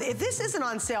if this isn't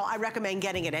on sale, I recommend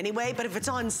getting it anyway, but if it's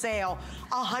on sale,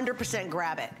 100%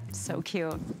 grab it. So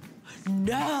cute.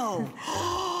 No.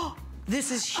 This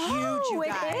is huge, you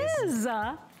guys. It is.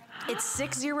 It's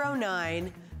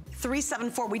 609.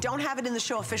 374. We don't have it in the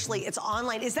show officially. It's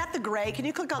online. Is that the gray? Can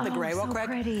you click on the gray real quick?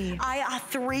 Pretty.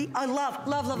 I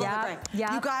love the gray.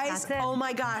 Yeah. You guys, oh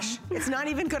my gosh. It's not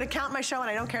even going to count my show, and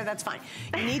I don't care. That's fine.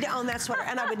 You need to own that sweater.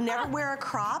 And I would never wear a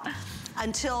crop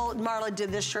until Marla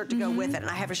did this shirt to go with it. And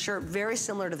I have a shirt very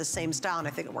similar to the same style, and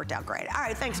I think it worked out great. All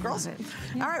right, thanks, girls. All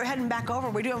right, we're heading back over.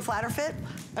 We're doing flatter fit.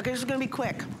 Okay, this is gonna be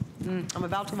quick. I'm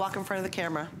about to walk in front of the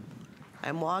camera.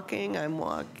 I'm walking, I'm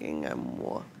walking, I'm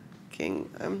walking,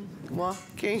 I'm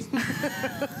walking.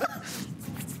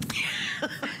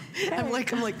 I'm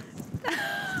like.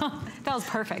 That was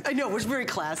perfect. I know, it was very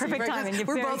classy. Perfect timing.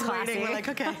 We're both waiting. We're like,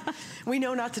 okay. We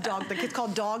know not to dog. It's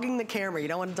called dogging the camera. You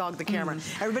don't want to dog the camera.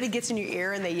 Everybody gets in your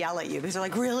ear and they yell at you because they're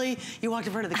like, really? You walked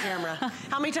in front of the camera.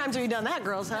 How many times have you done that,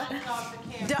 girls, huh? Don't dog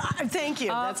the camera. Thank you.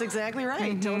 That's exactly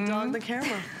right. Don't dog the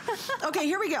camera. Okay,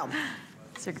 here we go.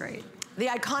 These are great. The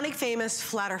iconic, famous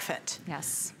flatter fit.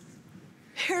 Yes.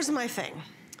 Here's my thing.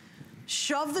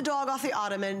 Shove the dog off the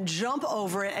ottoman, jump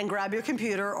over it, and grab your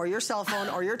computer or your cell phone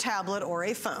or your tablet or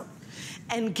a phone.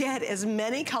 And get as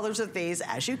many colors of these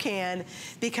as you can,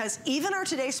 because even our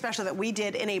today's special that we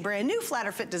did in a brand new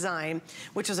flatter fit design,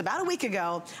 which was about a week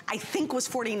ago, I think was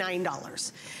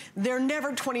 $49. They're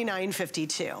never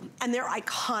 $29.52, and they're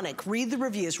iconic. Read the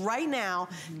reviews. Right now,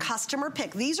 customer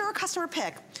pick. These are a customer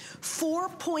pick.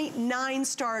 4.9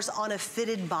 stars on a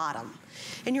fitted bottom.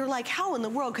 And you're like, how in the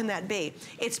world can that be?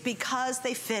 It's because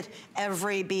they fit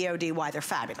every BODY. They're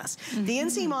fabulous. The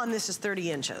inseam on this is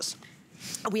 30 inches.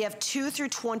 We have 2 through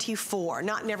 24,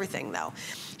 not in everything though.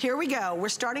 Here we go. We're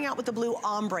starting out with the blue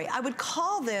ombre. I would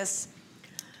call this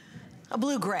a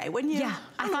blue gray, wouldn't you? Yeah,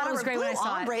 I thought it was gray when I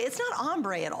saw it. It's not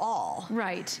ombre at all.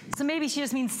 Right. So maybe she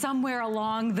just means somewhere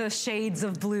along the shades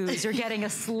of blues. You're getting a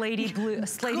slatey blue, a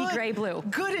slatey gray blue.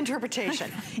 Good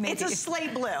interpretation. It's a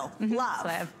slate blue. Love.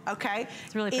 Slave. Okay.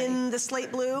 It's really pretty. In the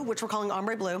slate blue, which we're calling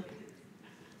ombre blue,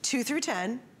 2 through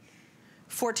 10,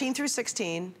 14 through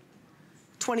 16,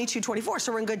 22, 24,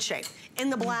 so we're in good shape.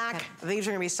 In the black, these are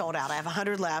gonna be sold out. I have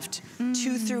 100 left,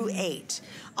 2 through 8.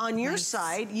 On your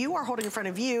side, you are holding in front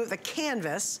of you the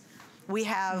canvas. We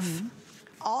have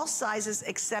all sizes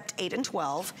except 8 and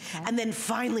 12. And then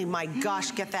finally, my gosh,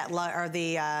 get that,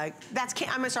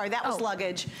 I'm sorry, that was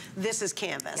luggage. This is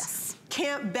canvas.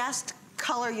 Yes. Best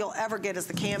color you'll ever get is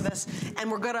the canvas. And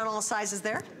we're good on all sizes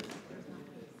there?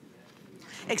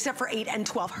 Except for 8 and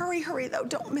 12. Hurry, hurry though,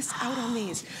 don't miss out on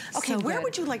these. Okay, where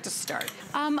would you like to start?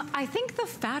 I think the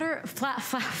flatter fit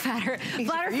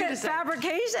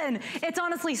fabrication. It's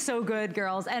honestly so good,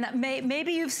 girls. And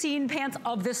maybe you've seen pants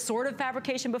of this sort of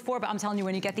fabrication before, but I'm telling you,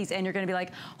 when you get these in, you're gonna be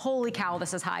like, holy cow,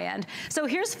 this is high end. So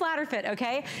here's flatter fit,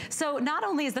 okay? So not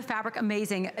only is the fabric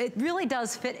amazing, it really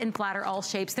does fit and flatter all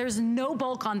shapes. There's no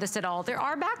bulk on this at all. There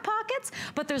are back pockets,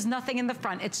 but there's nothing in the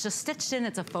front. It's just stitched in.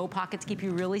 It's a faux pocket to keep you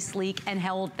really sleek and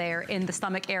held there in the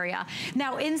stomach area.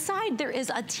 Now inside there is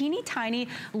a teeny tiny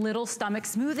little stomach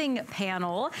smoothing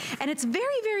panel, and it's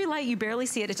very, very light. You barely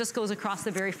see it. It just goes across the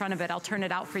very front of it. I'll turn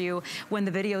it out for you when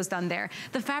the video's done there.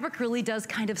 The fabric really does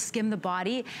kind of skim the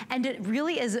body, and it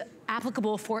really is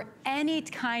applicable for any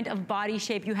kind of body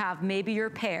shape you have. Maybe your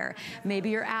pear, maybe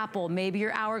your apple, maybe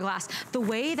your hourglass. The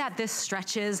way that this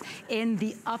stretches in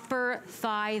the upper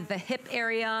thigh, the hip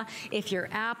area, if you're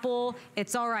apple,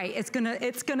 it's all right. It's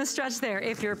gonna stretch there.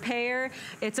 If you're pear,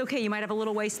 it's okay. You might have a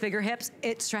little waist, bigger hips.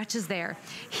 It stretches there.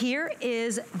 Here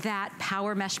is that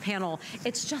power mesh panel.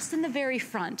 It's just in the very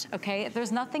front, okay?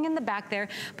 There's nothing in the back there,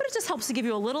 but it just helps to give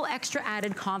you a little extra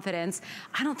added confidence.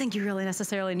 I don't think you really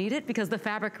necessarily need it because the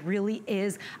fabric really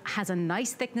has a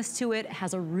nice thickness to it,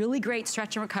 has a really great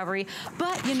stretch and recovery,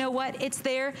 but you know what? It's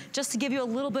there just to give you a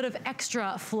little bit of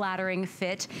extra flattering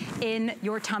fit in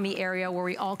your tummy area where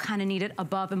we all kind of need it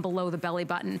above and below the belly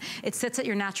button. It sits at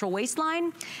your natural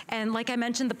waistline, and like I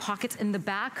mentioned, the pockets in the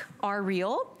back are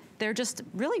real. They're just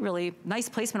really, really nice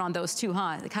placement on those too,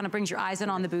 huh? It kind of brings your eyes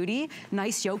in on the booty.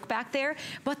 Nice yoke back there.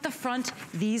 But the front,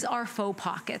 these are faux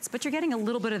pockets. But you're getting a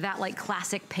little bit of that like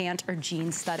classic pant or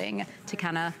jean studding to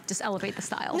kind of just elevate the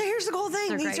style. Now here's the cool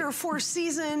thing. These great. are for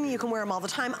season. You can wear them all the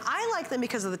time. I like them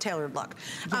because of the tailored look.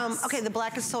 Yes. Okay, the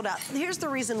black is sold out. Here's the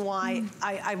reason why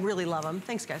I really love them.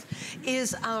 Thanks, guys.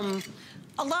 Is I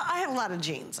have a lot of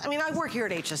jeans. I mean, I work here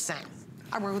at HSN.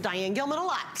 I work with Diane Gilman a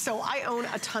lot, so I own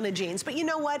a ton of jeans. But you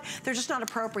know what? They're just not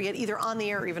appropriate either on the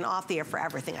air or even off the air for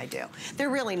everything I do. They're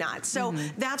really not. So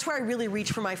that's where I really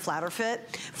reach for my flatter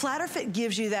fit. Flatter fit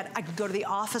gives you that, I could go to the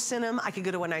office in them, I could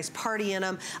go to a nice party in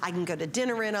them, I can go to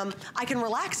dinner in them, I can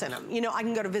relax in them. You know, I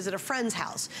can go to visit a friend's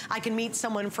house, I can meet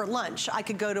someone for lunch, I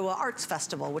could go to an arts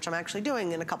festival, which I'm actually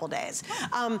doing in a couple days.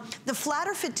 The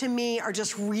flatter fit to me are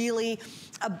just really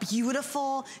a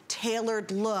beautiful,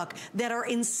 tailored look that are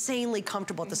insanely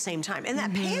comfortable at the same time. And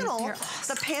that panel,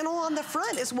 the panel on the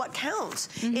front is what counts.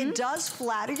 It does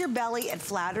flatter your belly, it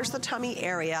flatters the tummy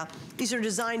area. These are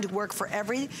designed to work for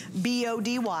every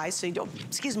BODY, so you don't,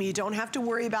 excuse me, you don't have to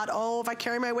worry about, oh, if I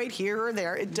carry my weight here or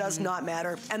there, it does not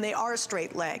matter. And they are a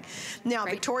straight leg. Now,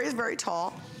 Victoria's very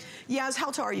tall. Yaz,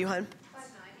 how tall are you, hun?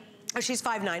 Oh, she's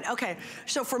 5'9", okay.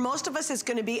 So for most of us, it's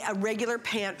gonna be a regular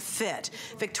pant fit.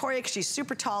 Victoria, because she's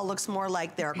super tall, looks more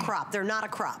like they're a crop. They're not a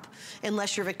crop,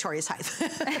 unless you're Victoria's height.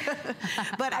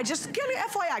 But I just give you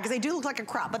FYI, because they do look like a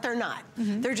crop, but they're not.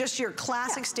 They're just your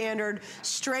classic standard,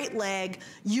 straight leg.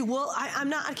 You will, I'm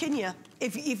not kidding you.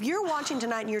 If you're watching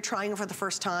tonight and you're trying it for the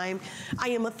first time, I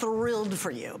am thrilled for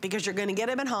you, because you're gonna get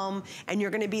them at home and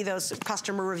you're gonna be those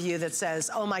customer review that says,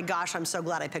 oh my gosh, I'm so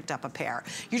glad I picked up a pair.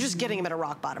 You're just getting them at a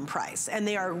rock bottom price, and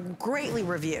they are greatly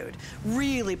reviewed.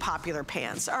 Really popular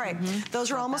pants. All right, those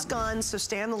are almost gone, so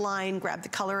stay on the line, grab the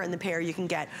color and the pair you can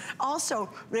get. Also,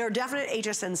 there are definite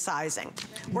HSN sizing.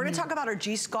 We're gonna talk about our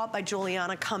G-Sculpt by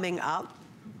Juliana coming up.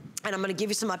 And I'm gonna give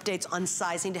you some updates on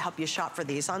sizing to help you shop for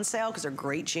these on sale, because they're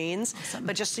great jeans. Awesome.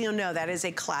 But just so you know, that is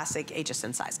a classic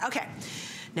HSN size. Okay,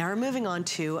 now we're moving on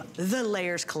to the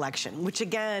Layers collection, which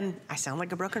again, I sound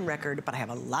like a broken record, but I have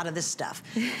a lot of this stuff.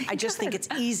 I just think it's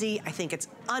easy. I think it's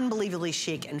unbelievably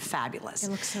chic and fabulous.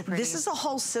 It looks so pretty. This is a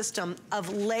whole system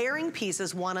of layering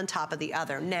pieces one on top of the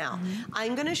other. Now,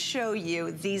 I'm gonna show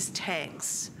you these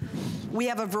tanks. We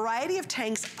have a variety of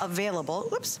tanks available,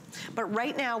 whoops, but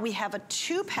right now we have a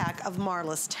 2-pack of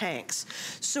Marla's tanks.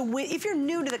 So if you're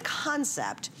new to the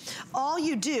concept, all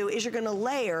you do is you're gonna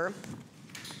layer,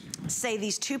 say,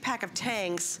 these 2-pack of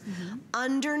tanks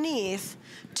underneath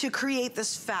to create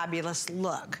this fabulous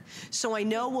look. So I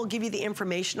know we'll give you the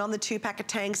information on the 2-pack of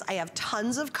tanks. I have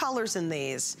tons of colors in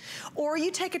these. Or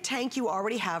you take a tank you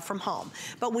already have from home.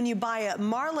 But when you buy a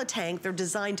Marla tank, they're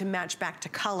designed to match back to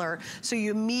color, so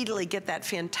you immediately get that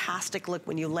fantastic look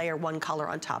when you layer one color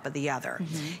on top of the other.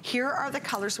 Here are the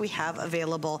colors we have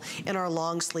available in our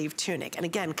long sleeve tunic. And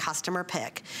again, customer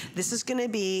pick. This is gonna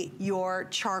be your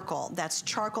charcoal. That's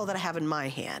charcoal that I have in my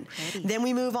hand. Then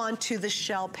we move on to the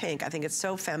shell pink. I think it's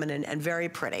so feminine and very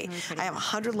pretty. I have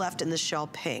 100 left in the shell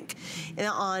pink. And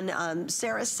on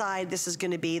Sarah's side, this is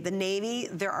gonna be the navy.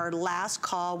 They're our last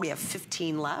call. We have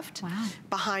 15 left. Wow.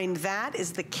 Behind that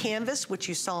is the canvas, which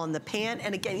you saw in the pant.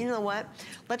 And again, you know what?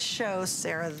 Let's show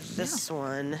Sarah this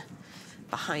one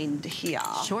behind here.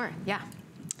 Sure, yeah.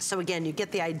 So again, you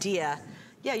get the idea.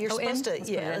 Yeah, you're supposed to,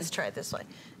 let's try it this way.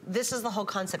 This is the whole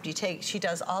concept. You take, she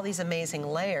does all these amazing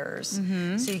layers,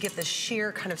 so you get this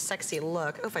sheer kind of sexy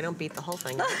look. Oh, if I don't beat the whole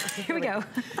thing. Here we go.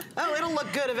 Oh, it'll look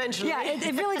good eventually. Yeah,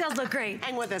 it really does look great.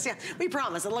 Hang with us, yeah. We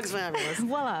promise, it looks fabulous.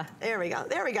 Voila. There we go,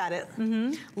 there we got it.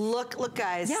 Look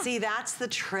guys, see, that's the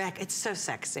trick. It's so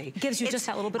sexy. It gives you just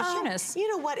that little bit of sheerness. You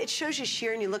know what, it shows you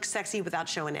sheer and you look sexy without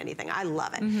showing anything. I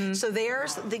love it. So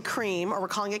there's the cream, or we're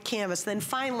calling it canvas. Then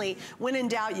finally, when in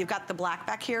doubt, you've got the black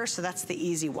back here, so that's the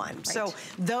easy one. Right. So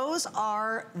those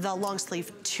are the long sleeve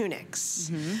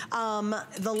tunics.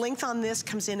 The length on this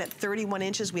comes in at 31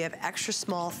 inches. We have extra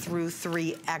small through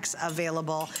 3X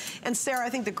available. And Sarah, I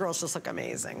think the girls just look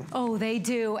amazing. Oh, they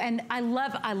do. And I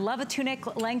love a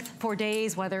tunic length for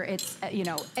days, whether it's,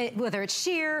 whether it's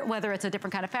sheer, whether it's a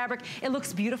different kind of fabric. It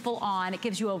looks beautiful on. It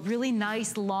gives you a really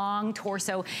nice long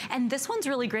torso. And this one's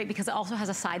really great because it also has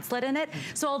a side slit in it.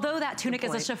 So although that tunic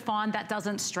is a chiffon that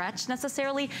doesn't stretch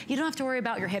necessarily, you don't have to worry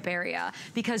about your hip area,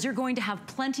 because you're going to have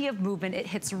plenty of movement. It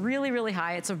hits really, really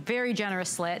high. It's a very generous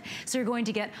slit. So you're going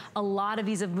to get a lot of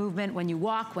ease of movement when you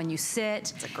walk, when you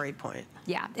sit. That's a great point.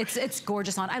 Yeah, it's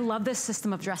gorgeous on. I love this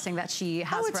system of dressing that she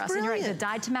has for us. Brilliant. And you're right, the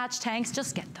dyed to match tanks,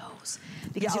 just get those.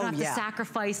 Because you don't have to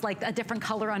sacrifice like a different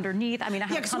color underneath. I mean, I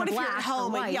have a ton of black at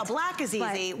home, or white. Yeah, black is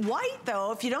easy. White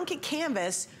though, if you don't get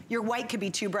canvas, your white could be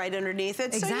too bright underneath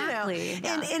it. Exactly. So,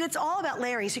 and it's all about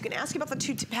layering. So you can ask about the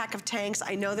 2-pack of tanks.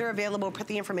 I know they're available. Put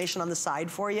the information on the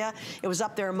side for you. It was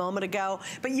up there a moment ago.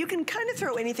 But you can kind of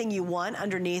throw anything you want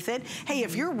underneath it. Hey,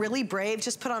 if you're really brave,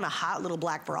 just put on a hot little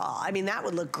black bra. I mean, that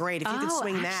would look great if you could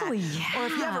swing that. Or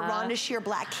if you have a Rhonda Shear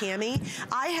black cami.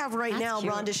 I have right now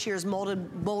Rhonda Shear's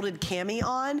molded cami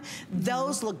on.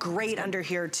 Those look great under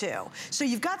here too. So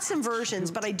you've got some versions,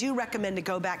 but I do recommend to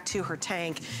go back to her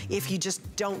tank if you just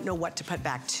don't know what to put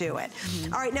back to it.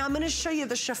 All right, now I'm gonna show you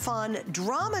the chiffon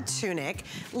drama tunic.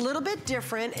 A little bit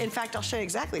different. In fact, I'll show you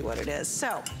exactly what it is.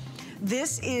 So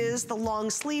This is the long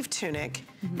sleeve tunic.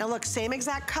 Now look, same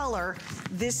exact color.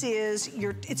 This is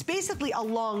it's basically a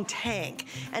long tank.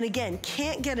 And again,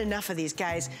 can't get enough of these,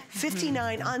 guys.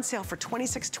 $59 on sale for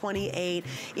 $26.28.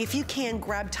 If you can,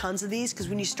 grab tons of these, because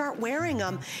when you start wearing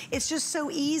them, it's just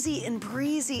so easy and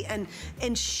breezy and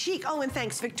chic. Oh, and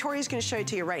thanks, Victoria's gonna show it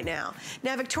to you right now.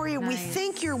 Now, Victoria, we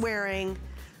think you're wearing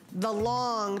the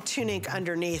long tunic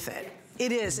underneath it.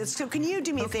 It is. So can you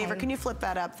do me a favor? Can you flip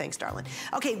that up? Thanks, darling.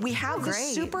 Okay, we have the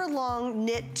super long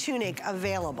knit tunic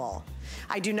available.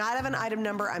 I do not have an item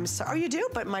number, I'm sorry. Oh, you do?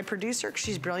 But my producer,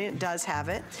 she's brilliant, does have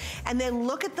it. And then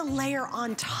look at the layer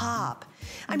on top.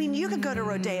 I mean, you could go to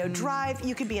Rodeo Drive,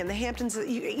 you could be in the Hamptons,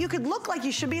 you could look like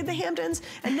you should be in the Hamptons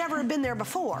and never have been there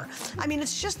before. I mean,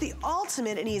 it's just the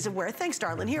ultimate in ease of wear. Thanks,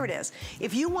 darling, here it is.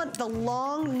 If you want the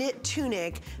long knit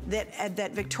tunic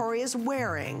that Victoria's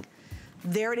wearing,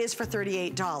 there it is for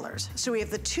 $38. So we have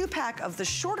the 2-pack of the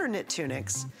shorter knit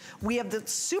tunics. We have the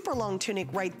super long tunic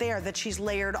right there that she's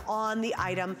layered on the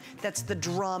item that's the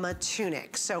drama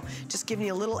tunic. So just giving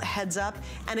you a little heads up.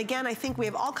 And again, I think we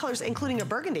have all colors, including a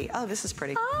burgundy. Oh, this is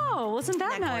pretty. Oh, wasn't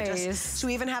that nice? Gorgeous? So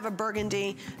we even have a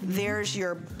burgundy. There's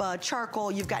your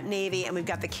charcoal. You've got navy, and we've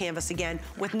got the canvas again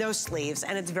with no sleeves,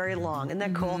 and it's very long. Isn't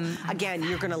that cool? Again,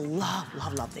 you're gonna love,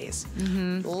 love, love these.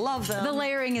 Love them. The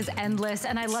layering is endless,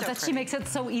 and I love that she makes it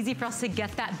so easy for us to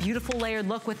get that beautiful layered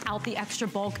look without the extra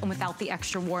bulk and without the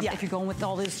extra warmth. If you're going with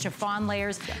all those chiffon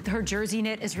layers, her jersey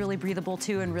knit is really breathable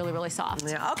too and really, really soft.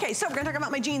 Okay, so we're gonna talk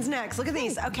about my jeans next. Look at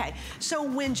these. Okay, so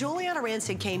when Juliana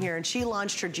Rancic came here and she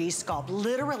launched her G-Sculpt,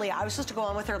 literally, I was supposed to go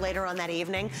on with her later on that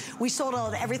evening. We sold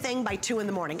out everything by 2 in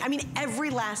the morning. I mean, every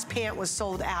last pant was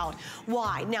sold out.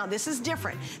 Why? Now, this is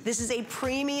different. This is a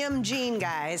premium jean,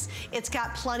 guys. It's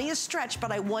got plenty of stretch,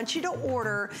 but I want you to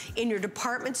order in your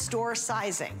department store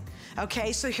sizing.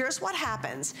 Okay, so here's what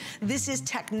happens. This is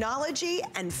technology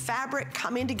and fabric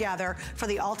coming together for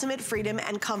the ultimate freedom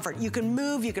and comfort. You can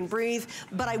move, you can breathe,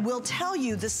 but I will tell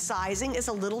you the sizing is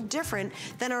a little different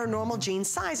than our normal jean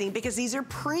sizing because these are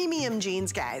premium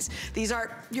jeans, guys. These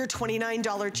aren't your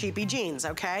 $29 cheapy jeans,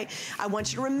 okay? I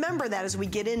want you to remember that as we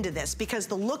get into this because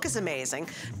the look is amazing.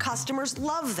 Customers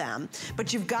love them,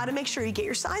 but you've got to make sure you get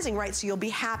your sizing right so you'll be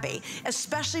happy,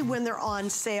 especially when they're on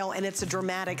sale and it's a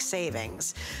dramatic savings.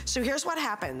 So here's what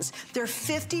happens. They're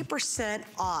 50%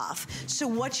 off. So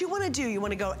what you want to do, you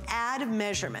want to go add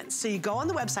measurements. So you go on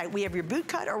the website, we have your boot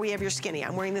cut or we have your skinny.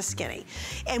 I'm wearing the skinny.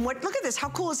 And look at this, how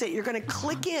cool is it? You're going to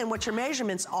click in what your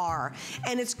measurements are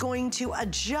and it's going to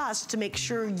adjust to make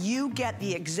sure you get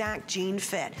the exact jean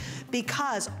fit.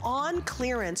 Because on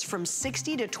clearance from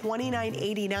 $60 to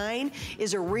 $29.89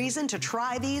 is a reason to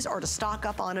try these or to stock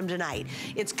up on them tonight.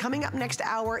 It's coming up next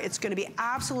hour. It's going to be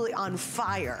absolutely on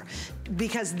fire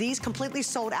because these completely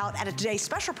sold out at a today's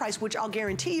special price, which I'll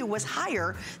guarantee you was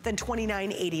higher than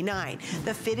 $29.89.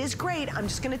 The fit is great. I'm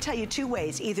just going to tell you 2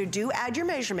 ways. Either do add your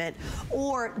measurement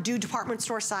or do department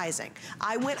store sizing.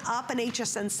 I went up an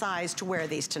HSN size to wear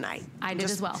these tonight. I did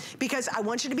as well. Because I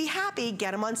want you to be happy,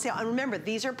 get them on sale. And remember,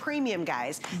 these are premium,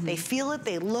 guys. They feel it,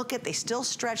 they look it, they still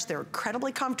stretch, they're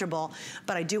incredibly comfortable,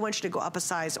 but I do want you to go up a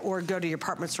size or go to your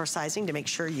department store sizing to make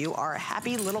sure you are a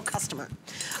happy little customer.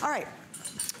 All right.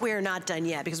 We are not done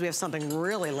yet because we have something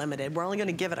really limited. We're only going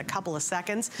to give it a couple of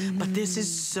seconds, but this is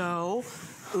so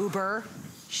uber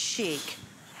chic.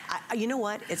 You know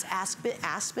what? It's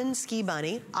Aspen Ski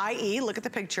Bunny, i.e., look at the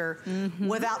picture,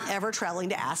 without ever traveling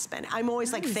to Aspen. I'm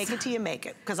always like, fake it till you make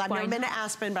it, because I've never been to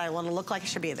Aspen, but I want to look like I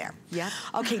should be there.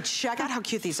 Okay, check out how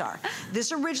cute these are.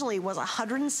 This originally was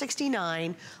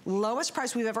 $169, lowest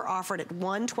price we've ever offered at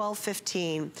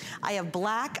 $112.15. I have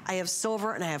black, I have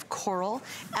silver, and I have coral.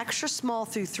 Extra small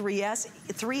through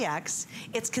 3X.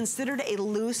 It's considered a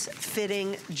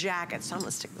loose-fitting jacket, so I'm going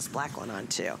to stick this black one on,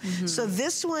 too. So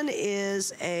this one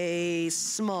is a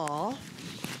small,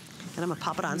 and I'm gonna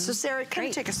pop it on. So Sarah, can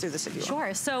you take us through this if you will?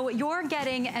 Sure, so you're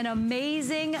getting an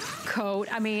amazing coat.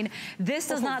 I mean, this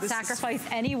does not sacrifice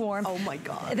any warmth. Oh my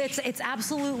God. It's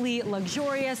absolutely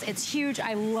luxurious, it's huge.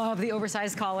 I love the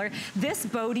oversized collar. This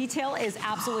bow detail is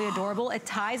absolutely adorable. It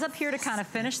ties up here to kind of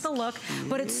finish the look,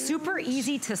 but it's super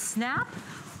easy to snap,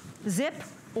 zip,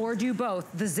 or do both.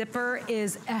 The zipper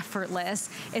is effortless.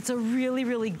 It's a really,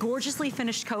 really gorgeously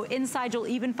finished coat. Inside, you'll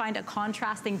even find a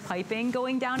contrasting piping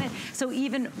going down it. So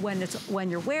even when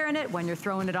you're wearing it, when you're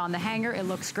throwing it on the hanger, it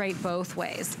looks great both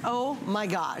ways. Oh my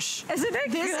gosh. Isn't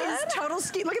it This good? is total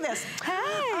ski. Look at this. Hey.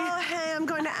 Oh, hey, I'm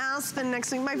going to Aspen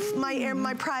next week.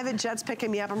 My private jet's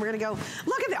picking me up and we're gonna go,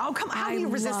 look at that. Oh, come on, how do you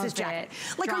resist this jacket?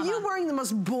 Like, are you wearing the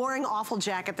most boring, awful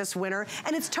jacket this winter?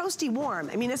 And it's toasty warm.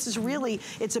 I mean, this is really,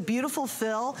 it's a beautiful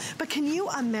fill. will. But can you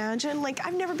imagine, like,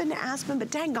 I've never been to Aspen,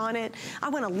 but dang on it, I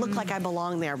want to look like I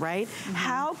belong there, right?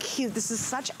 How cute. This is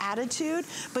such attitude,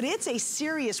 but it's a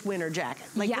serious winter jacket.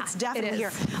 Like, it's definitely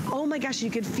here. Oh my gosh,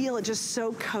 you could feel it just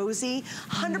so cozy.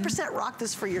 100% rock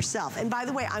this for yourself. And by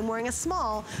the way, I'm wearing a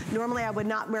small. Normally I would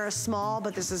not wear a small,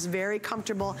 but this is very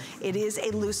comfortable. It is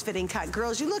a loose fitting cut.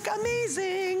 Girls, you look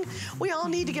amazing. We all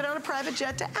need to get on a private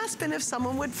jet to Aspen if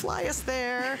someone would fly us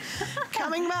there.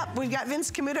 Coming up, we've got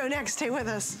Vince Camuto next. Stay with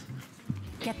us.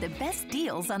 Get the best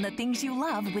deals on the things you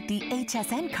love with the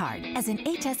HSN card. As an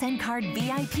HSN card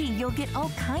VIP, you'll get all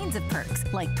kinds of perks,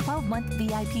 like 12-month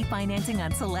VIP financing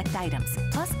on select items,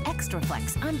 plus extra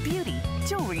flex on beauty,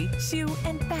 jewelry, shoe,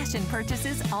 and fashion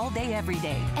purchases all day, every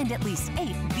day. And at least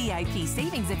 8 VIP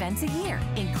savings events a year.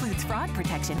 Includes fraud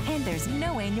protection, and there's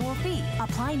no annual fee.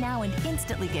 Apply now and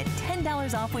instantly get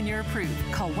 $10 off when you're approved.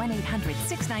 Call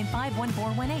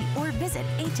 1-800-695-1418 or visit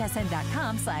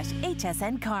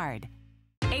hsn.com/HSN card.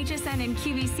 HSN and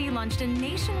QVC launched a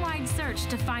nationwide search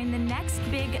to find the next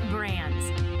big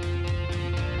brands.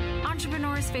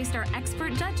 Entrepreneurs faced our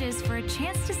expert judges for a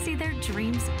chance to see their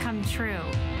dreams come true.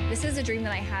 This is a dream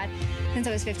that I had since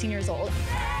I was 15 years old.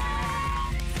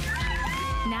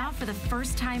 Now, for the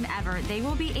first time ever, they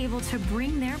will be able to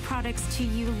bring their products to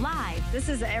you live. This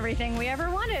is everything we ever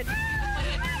wanted.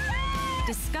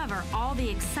 Discover all the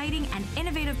exciting and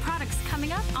innovative products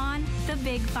coming up on The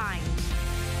Big Find.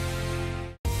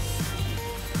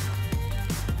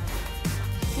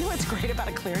 You know what's great about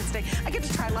a clearance day? I get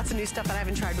to try lots of new stuff that I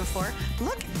haven't tried before.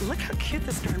 Look how cute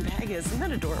this darn bag is. Isn't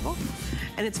that adorable?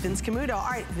 And it's Vince Camuto. All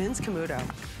right, Vince Camuto.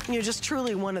 You're just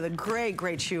truly one of the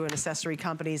great shoe and accessory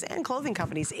companies and clothing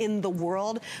companies in the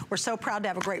world. We're so proud to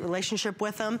have a great relationship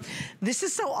with them. This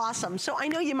is so awesome. So I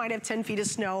know you might have 10 feet of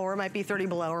snow or it might be 30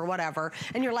 below or whatever,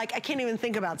 and you're like, I can't even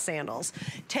think about sandals.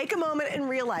 Take a moment and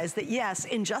realize that yes,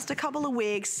 in just a couple of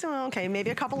weeks, okay,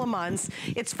 maybe a couple of months,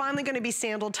 it's finally gonna be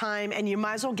sandal time, and you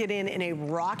might as well get in a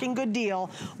rocking good deal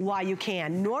while you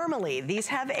can. Normally, these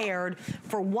have aired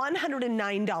for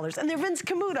 $109, and they're Vince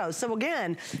Camuto. So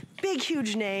again, big,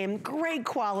 huge name, great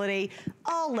quality,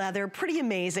 all leather, pretty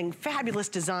amazing, fabulous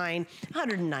design,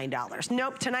 $109.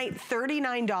 Nope, tonight,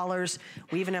 $39.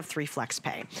 We even have 3 flex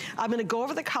pay. I'm gonna go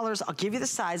over the colors, I'll give you the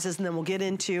sizes, and then we'll get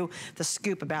into the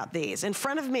scoop about these. In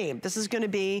front of me, this is gonna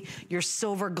be your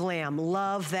silver glam.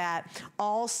 Love that,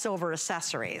 all silver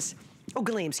accessories. Oh,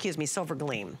 gleam, excuse me, silver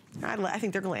gleam. I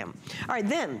think they're glam. All right,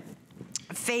 then,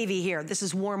 Favy here. This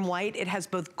is warm white. It has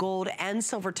both gold and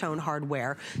silver tone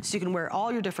hardware, so you can wear all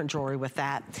your different jewelry with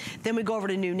that. Then we go over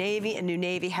to New Navy, and New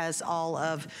Navy has all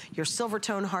of your silver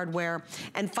tone hardware.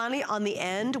 And finally, on the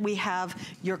end, we have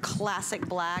your classic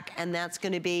black, and that's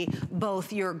going to be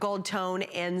both your gold tone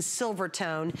and silver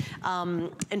tone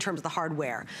in terms of the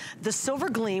hardware. The silver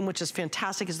gleam, which is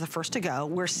fantastic, is the first to go.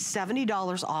 We're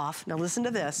 $70 off. Now listen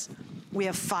to this. We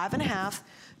have 5.5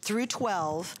 through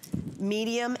 12,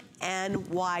 medium and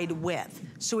wide width.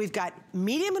 So we've got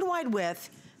medium and wide width,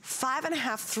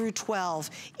 5.5 through 12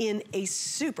 in a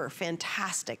super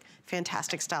fantastic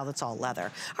style that's all leather.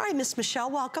 All right, Miss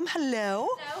Michelle, welcome. Hello.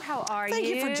 Hello, how are you? Thank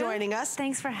you for joining us.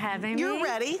 Thanks for having me. You're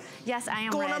ready? Yes, I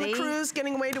am Going ready. on the cruise,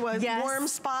 getting away to a warm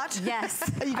spot? Yes,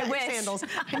 You got I your wish. sandals.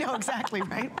 I know, exactly,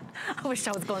 right? I wish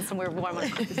I was going somewhere warm on a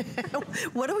cruise.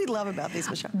 What do we love about these,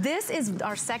 Michelle? This is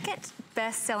our second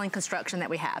best-selling construction that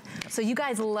we have. So you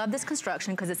guys love this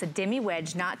construction because it's a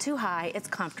demi-wedge, not too high, it's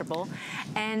comfortable,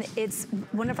 and it's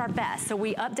one of our best. So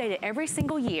we update it every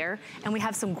single year, and we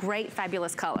have some great,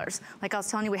 fabulous colors. Like I was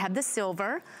telling you, we have the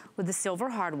silver with the silver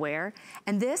hardware,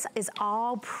 and this is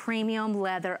all premium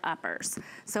leather uppers.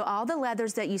 So all the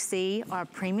leathers that you see are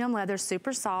premium leather,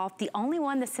 super soft. The only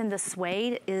one that's in the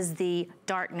suede is the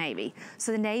dark navy.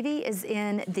 So the navy is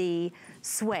in the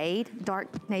suede, dark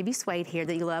navy suede here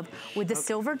that you love, with the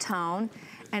silver tone,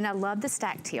 and I love the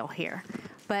stack teal here.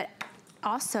 But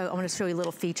also, I want to show you a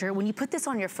little feature. When you put this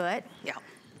on your foot,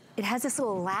 it has this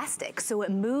little elastic, so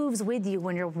it moves with you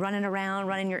when you're running around,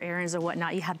 running your errands or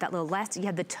whatnot. You have that little elastic. You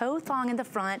have the toe thong in the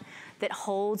front that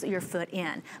holds your foot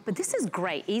in. But this is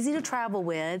great, easy to travel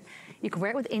with. You can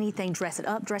wear it with anything, dress it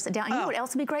up, dress it down. And you know what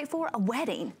else would be great for? A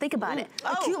wedding. Think about it.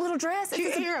 A cute little dress.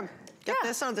 Here, get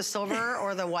this on the silver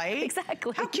or the white.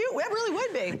 Exactly. How cute, that really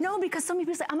would be. No, because some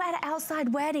people say, I'm at an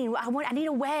outside wedding. I need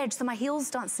a wedge so my heels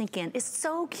don't sink in. It's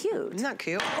so cute. Isn't that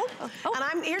cute?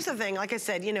 And here's the thing, like I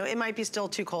said, you know, it might be still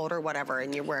too cold or whatever,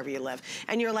 and you're wherever you live.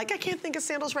 And you're like, I can't think of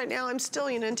sandals right now. I'm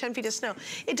still, you know, in 10 feet of snow.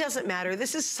 It doesn't matter.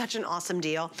 This is such an awesome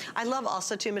deal. I love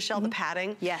also too, Michelle, the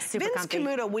padding. Yes, super Vince comfy.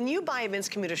 Camuto, when you buy a Vince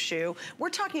Camuto shoe, we're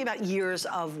talking about years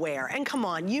of wear. And come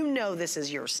on, you know this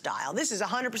is your style. This is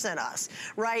 100% us,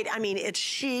 right? I mean, mean, it's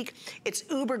chic, it's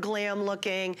uber glam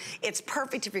looking, it's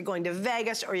perfect if you're going to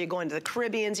Vegas or you're going to the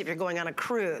Caribbean, if you're going on a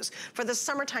cruise. For the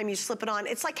summertime, you slip it on.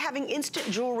 It's like having instant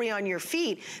jewelry on your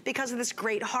feet because of this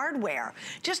great hardware.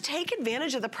 Just take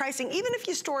advantage of the pricing. Even if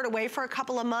you store it away for a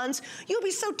couple of months, you'll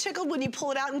be so tickled when you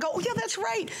pull it out and go, oh yeah, that's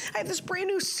right. I have this brand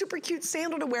new super cute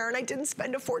sandal to wear and I didn't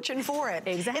spend a fortune for it.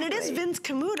 Exactly. And it is Vince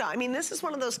Camuto. I mean, this is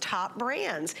one of those top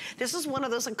brands. This is one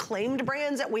of those acclaimed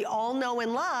brands that we all know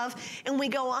and love. And we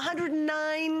go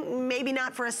 $109, maybe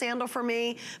not for a sandal for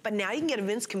me, but now you can get a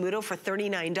Vince Camuto for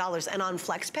 $39. And on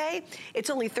FlexPay, it's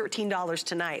only $13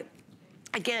 tonight.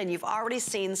 Again, you've already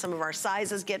seen some of our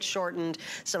sizes get shortened.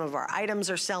 Some of our items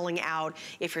are selling out.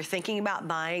 If you're thinking about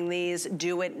buying these,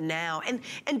 do it now.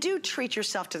 And do treat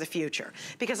yourself to the future.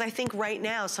 Because I think right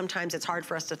now, sometimes it's hard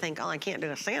for us to think, oh, I can't do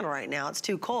a sandal right now. It's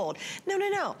too cold. No, no,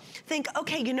 no. Think,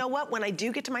 okay, you know what? When I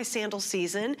do get to my sandal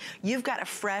season, you've got a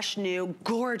fresh, new,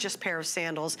 gorgeous pair of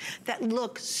sandals that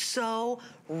look so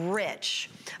rich.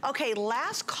 Okay,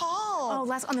 last call. Oh,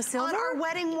 last on the silver? On our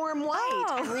wedding warm white.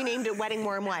 Oh. I've renamed it wedding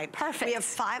warm white. Perfect. We have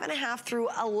 5.5 through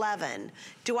 11.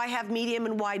 Do I have medium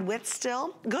and wide width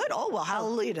still? Good. Oh, well,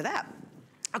 hallelujah to that.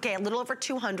 Okay, a little over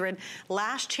 200.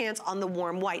 Last chance on the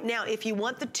warm white. Now, if you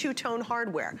want the two-tone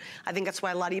hardware, I think that's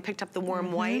why a lot of you picked up the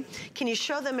warm white. Can you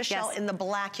show them, Michelle, yes. in the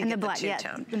black you in get the black, the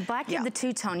two-tone? Yeah. In black you have the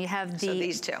two-tone. You have the... So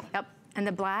these two. Yep. In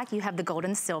the black, you have the gold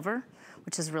and silver,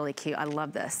 which is really cute. I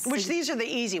love this. Which these are the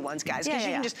easy ones, guys, because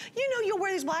you can just, you know, you'll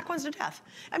wear these black ones to death.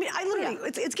 I mean, I literally,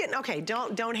 it's getting, okay,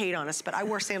 don't hate on us, but I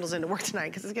wore sandals into work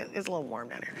tonight because it's a little warm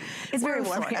down here. It's very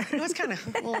warm. It was kind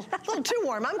of a little too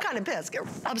warm. I'm kind of pissed,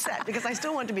 upset, because I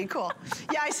still want to be cool.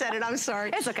 Yeah, I said it, I'm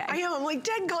sorry. It's okay. I am, I'm like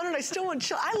dead gone and I still want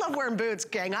chill. I love wearing boots,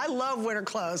 gang. I love winter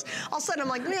clothes. All of a sudden I'm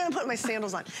like, man, I'm putting my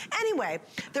sandals on. Anyway,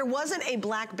 there wasn't a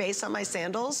black base on my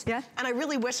sandals. Yeah. And I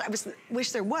really wish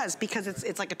there was, because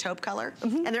it's like a taupe color,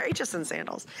 and they're HSN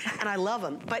sandals, and I love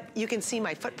them, but you can see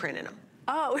my footprint in them.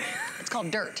 Oh. It's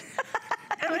called dirt.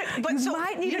 But so,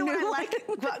 might need you know a new what I like?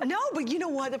 But, no, but you know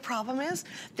what the problem is?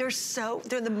 They're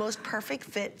the most perfect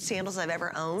fit sandals I've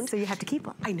ever owned. So you have to keep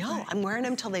them. I know. I'm wearing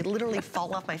them till they literally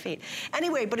fall off my feet.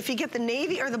 Anyway, but if you get the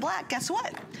navy or the black, guess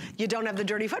what? You don't have the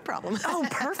dirty foot problem. Oh,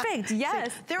 perfect.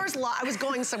 Yes. So there was I was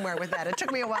going somewhere with that. It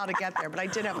took me a while to get there, but I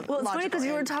did have a Well, it's funny because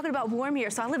you were talking about warm here.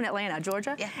 So I live in Atlanta,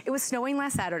 Georgia. Yeah. It was snowing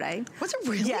last Saturday. Was it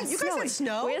really? Yes, You guys had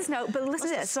snow? We had snow, but listen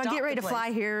to this. So I get ready to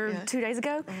fly here 2 days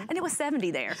ago, and it was 70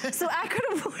 there. So I could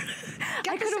have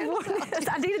worn this.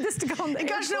 I needed this to go on the And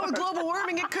gosh, no, with global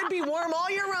warming, it could be warm all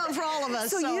year round for all of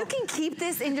us. So you can keep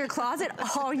this in your closet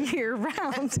all year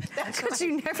round, because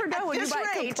you never know when you might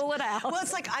can pull it out. Well,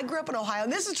 it's like I grew up in Ohio,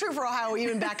 and this is true for Ohio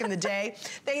even back in the day.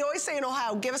 They always say in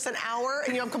Ohio, give us an hour,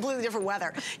 and you have completely different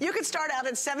weather. You could start out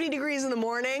at 70 degrees in the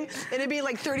morning, and it'd be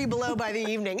like 30 below by the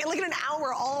evening. And like in an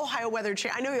hour, all Ohio weather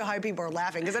change. I know you Ohio people are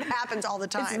laughing, because it happens all the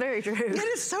time. It's very true. It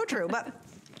is so true, but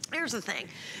here's the thing.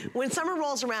 When summer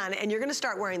rolls around and you're gonna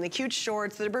start wearing the cute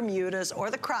shorts, the Bermudas, or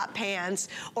the crop pants,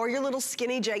 or your little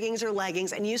skinny jeggings or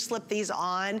leggings, and you slip these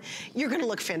on, you're gonna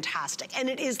look fantastic. And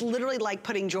it is literally like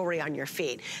putting jewelry on your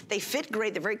feet. They fit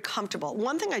great, they're very comfortable.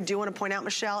 One thing I do wanna point out,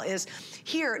 Michelle, is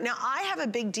here, now I have a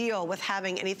big deal with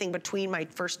having anything between my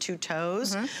first two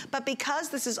toes, but because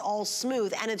this is all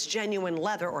smooth and it's genuine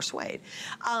leather or suede,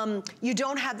 you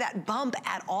don't have that bump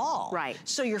at all. Right.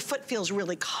 So your foot feels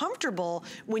really comfortable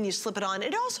when you slip it on.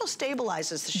 It also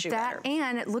stabilizes the shoe better.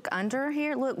 And look under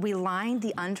here, look, we lined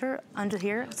the under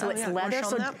here, so it's leather.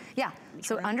 So yeah,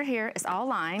 so under here, it's all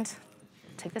lined.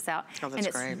 Take this out, and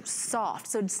it's soft,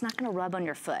 so it's not gonna rub on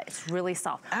your foot. It's really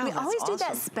soft. Oh, we always do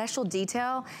that special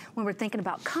detail when we're thinking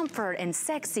about comfort and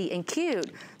sexy and cute.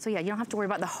 So yeah, you don't have to worry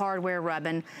about the hardware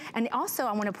rubbing. And also,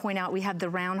 I wanna point out, we have the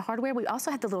round hardware. We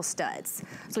also have the little studs.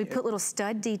 So we put little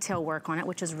stud detail work on it,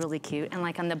 which is really cute. And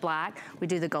like on the black, we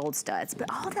do the gold studs. But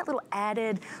all that little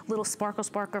added, little sparkle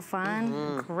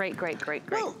fun. Great, great, great,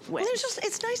 great. Well,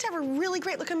 it's nice to have a really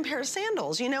great looking pair of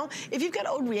sandals, you know? If you've got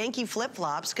old Yankee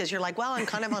flip-flops, because you're like, well, I'm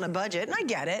kind of on a budget, and I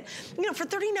get it. You know, for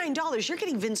 $39, you're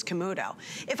getting Vince Camuto.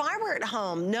 If I were at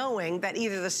home knowing that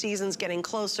either the season's getting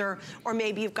closer or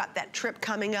maybe you've got that trip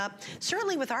coming up,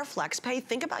 certainly with our FlexPay,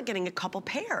 think about getting a couple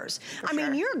pairs. I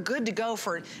mean, you're good to go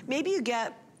for, maybe you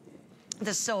get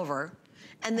the silver,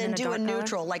 and then do a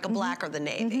neutral, like a black or the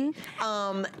navy.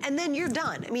 And then you're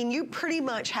done. I mean, you pretty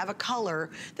much have a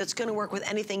color that's gonna work with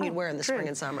anything you'd wear in the spring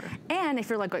and summer. And if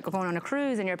you're like going on a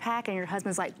cruise and you're packing, your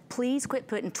husband's like, please quit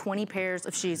putting 20 pairs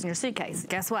of shoes in your suitcase.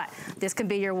 Guess what? This can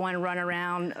be your one run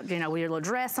around, you know, with your little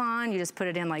dress on, you just put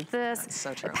it in like this. That's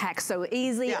so true. It packs so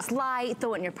easy, it's light,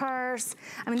 throw it in your purse.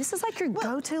 I mean, this is like your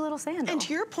go-to little sandal. And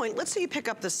to your point, let's say you pick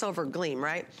up the silver gleam,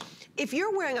 right? if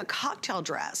you're wearing a cocktail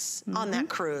dress on that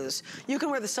cruise, you can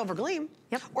wear the silver gleam.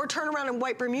 Yep. Or turn around in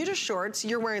white Bermuda shorts,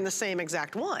 you're wearing the same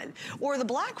exact one. Or the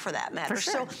black for that matter. For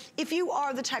sure. So if you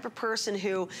are the type of person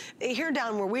who, here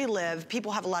down where we live, people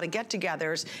have a lot of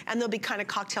get-togethers and they'll be kind of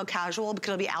cocktail casual because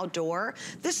it'll be outdoor.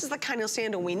 This is the kind of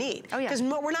sandal we need. Oh yeah. Because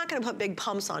we're not gonna put big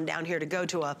pumps on down here to go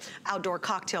to a outdoor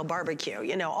cocktail barbecue,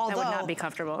 you know, although. That would not be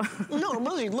comfortable. No, it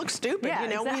would look stupid, Yeah, you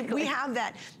know. exactly. We have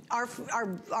that,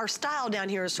 our style down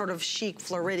here is sort of chic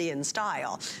Floridian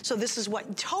style. So this is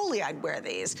what, totally I'd wear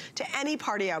these to any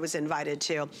party I was invited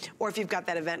to, or if you've got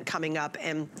that event coming up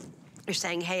and you're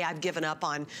saying, hey, I've given up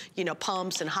on, you know,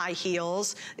 pumps and high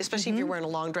heels, especially if you're wearing a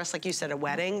long dress like you said, a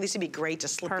wedding. These would be great to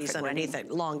slip these underneath a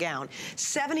long gown.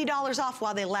 $70 off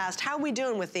while they last. How are we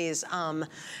doing with these,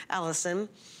 Allison?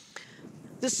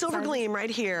 The silver gleam right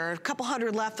here, a couple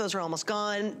hundred left, those are almost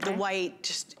gone. The white,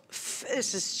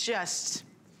 this is just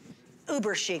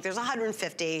uber chic. There's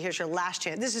 150, here's your last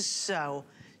chance. This is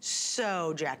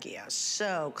so Jackie O,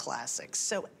 so classic,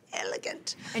 so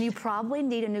elegant. And you probably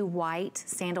need a new white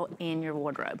sandal in your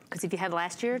wardrobe. Because if you had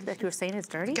last year that you were saying it's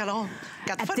dirty. Got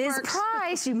the At this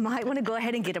price, you might want to go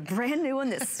ahead and get a brand new one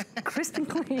that's crisp and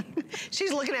clean.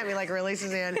 She's looking at me like, really,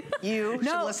 Suzanne? You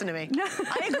should listen to me. No.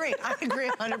 I agree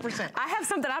 100%. I have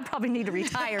something I probably need to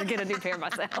retire and get a new pair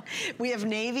myself. We have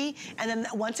navy, and then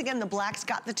once again, the black's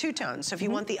got the two-tone. So if you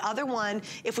want the other one,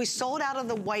 if we sold out of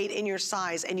the white in your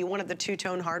size and you wanted the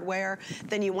two-tone hardware,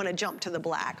 then you want to jump to the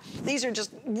black. These are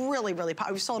just really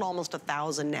popular. We've sold almost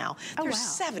 1,000 now. They're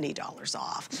 $70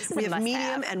 off. We have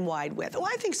medium and wide width. Oh,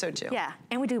 I think so too. Yeah,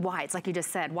 and we do whites, like you just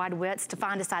said. Wide widths, to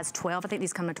find a size 12, I think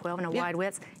these come in 12 and a wide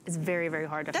width, is very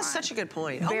hard to find. That's such a good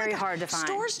point. Very hard to find.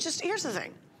 Stores just, here's the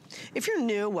thing. If you're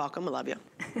new, welcome, I love you.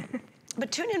 But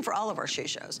tune in for all of our shoe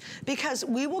shows because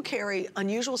we will carry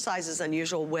unusual sizes,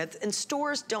 unusual width, and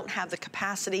stores don't have the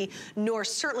capacity, nor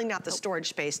certainly not the storage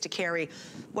space to carry,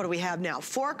 what do we have now?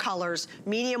 4 colors,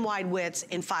 medium wide widths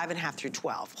in 5.5 through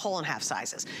 12, whole and half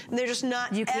sizes. And they're just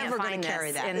not ever gonna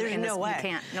carry that. There's no way. You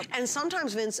can't. Nope. And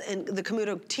sometimes Vince and the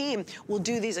Camuto team will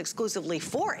do these exclusively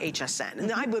for HSN.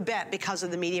 And I would bet because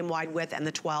of the medium wide width and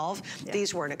the 12,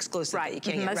 these weren't exclusive. Right, You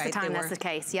can't get, most of the time that's the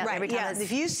case. Yep, right, every time yeah.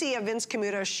 If you see a Vince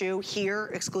Camuto shoe here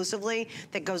exclusively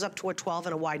that goes up to a 12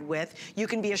 and a wide width, you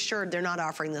can be assured they're not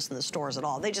offering this in the stores at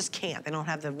all. They just can't. They don't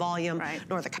have the volume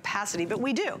nor the capacity, but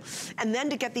we do. And then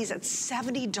to get these at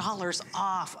 $70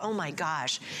 off, oh my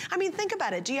gosh. I mean, think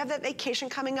about it. Do you have that vacation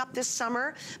coming up this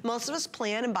summer? Most of us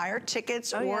plan and buy our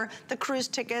tickets or the cruise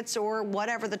tickets or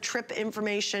whatever, the trip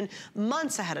information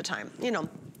months ahead of time. You know,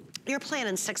 you're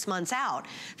planning 6 months out.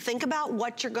 Think about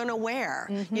what you're gonna wear.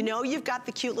 You know, you've got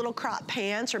the cute little crop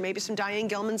pants or maybe some Diane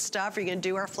Gilman stuff, or you're gonna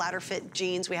do our flatter fit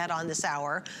jeans we had on this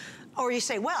hour. Or you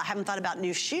say, well, I haven't thought about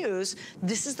new shoes.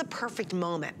 This is the perfect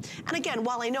moment. And again,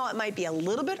 while I know it might be a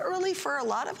little bit early for a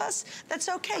lot of us, that's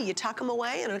okay. You tuck them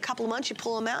away and in a couple of months you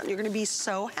pull them out and you're gonna be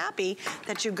so happy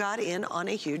that you got in on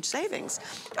a huge savings.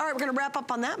 All right, we're gonna wrap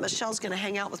up on that. Michelle's gonna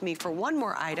hang out with me for one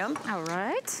more item. All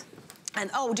right. And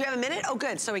oh, do you have a minute? Oh,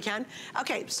 good, so we can.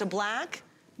 Okay, so black,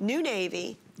 new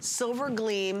navy, silver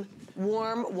gleam,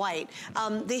 warm white.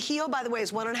 The heel, by the way,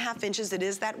 is 1.5 inches. It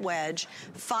is that wedge.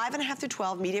 5.5 to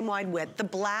 12, medium wide width. The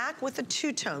black with the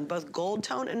two-tone, both gold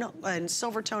tone and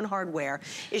silver tone hardware,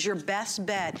 is your best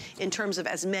bet in terms of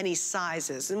as many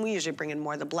sizes. And we usually bring in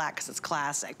more of the black because it's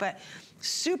classic. But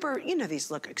super, you know,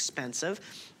 these look expensive.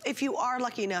 If you are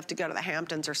lucky enough to go to the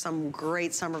Hamptons or some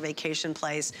great summer vacation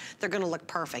place, they're gonna look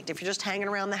perfect. If you're just hanging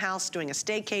around the house doing a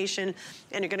staycation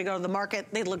and you're gonna go to the market,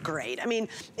 they look great. I mean,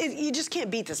 you just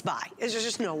can't beat this buy. There's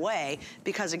just no way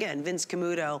because again, Vince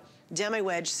Camuto,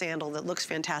 demi-wedge sandal that looks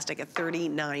fantastic at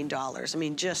 $39. I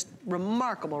mean, just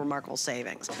remarkable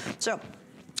savings. So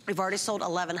we've already sold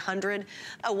 1,100.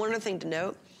 One other thing to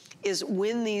note, is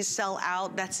when these sell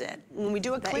out, that's it. When we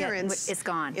do a clearance, it's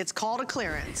gone. It's called a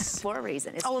clearance. For a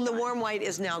reason. Oh, and the warm white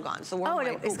is now gone. So the warm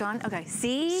white, it's gone? Okay.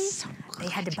 See? So they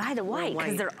had to buy the white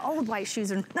because their old white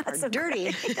shoes are not so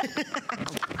dirty.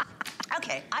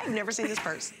 Okay, I've never seen this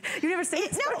purse. You've never seen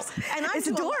this purse? And it's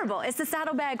adorable. It's the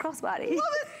saddlebag crossbody. Love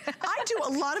it. I do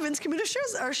a lot of Vince Camuto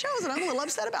shows, and I'm a little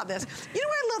upset about this. You know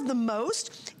what I love the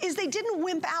most is they didn't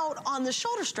wimp out on the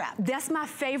shoulder strap. That's my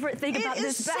favorite thing about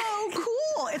this bag. It's so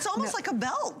cool. It's almost like a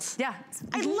belt. Yeah.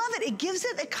 I love it. It gives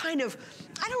it a kind of,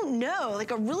 I don't know,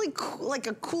 like a really cool, like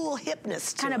a cool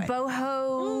hipness to it. Kind of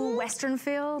boho Western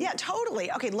feel. Yeah,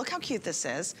 totally. Okay, look how cute this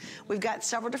is. We've got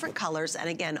several different colors, and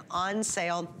again, on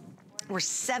sale. We're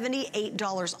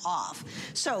 $78 off.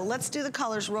 So let's do the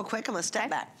colors real quick. I'm gonna step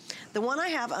back. The one I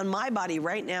have on my body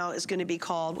right now is gonna be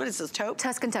called, what is this, taupe?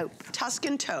 Tuscan taupe.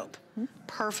 Tuscan taupe.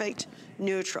 Perfect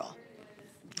neutral.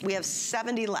 We have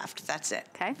 70 left, that's it.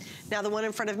 Okay. Now the one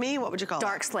in front of me, what would you call it?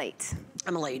 Dark slate.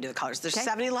 I'm gonna let you do the colors. There's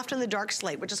 70 left in the dark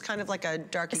slate, which is kind of like a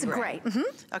darky It's a gray. gray.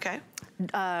 Okay.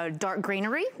 Dark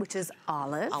greenery, which is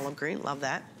olive. Olive green, love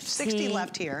that. 60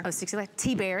 left here. Oh, 60 left.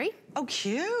 Tea berry. Oh,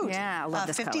 cute. Yeah, I love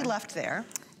this 50 color. left there.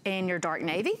 And your dark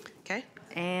navy. Okay.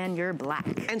 And your black.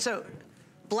 And so,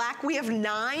 black, we have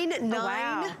nine.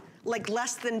 Wow. Like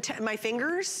less than 10, my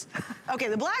fingers. Okay,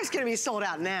 the black's gonna be sold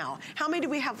out now. How many do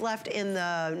we have left in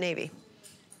the navy?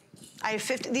 I have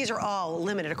 50, these are all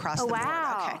limited across the board.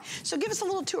 Okay, so give us a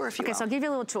little tour if you will. Okay, so I'll give you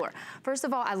a little tour. First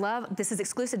of all, I love, this is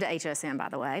exclusive to HSN, by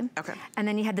the way. Okay. And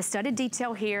then you have the studded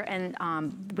detail here and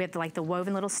with like the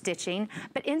woven little stitching.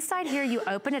 But inside here, you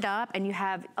open it up and you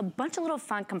have a bunch of little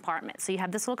fun compartments. So you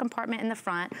have this little compartment in the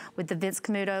front with the Vince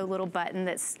Camuto little button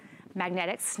that's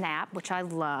magnetic snap, which I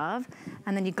love.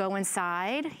 And then you go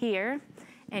inside here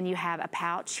and you have a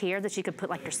pouch here that you could put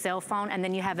like your cell phone, and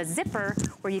then you have a zipper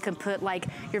where you can put like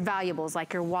your valuables,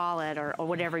 like your wallet or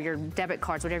whatever, your debit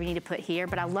cards, whatever you need to put here.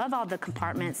 But I love all the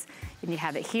compartments, and you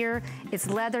have it here. It's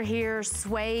leather here,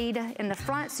 suede in the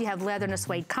front, so you have leather and a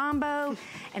suede combo.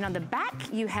 And on the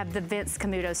back, you have the Vince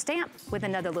Camuto stamp with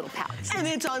another little pouch. And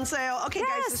it's on sale. Okay,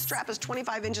 guys, the strap is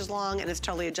 25 inches long and it's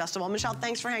totally adjustable. Michelle,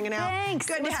 thanks for hanging out. Thanks,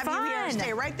 Good it to was have you here. fun.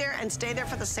 Stay right there and stay there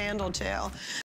for the sandal too.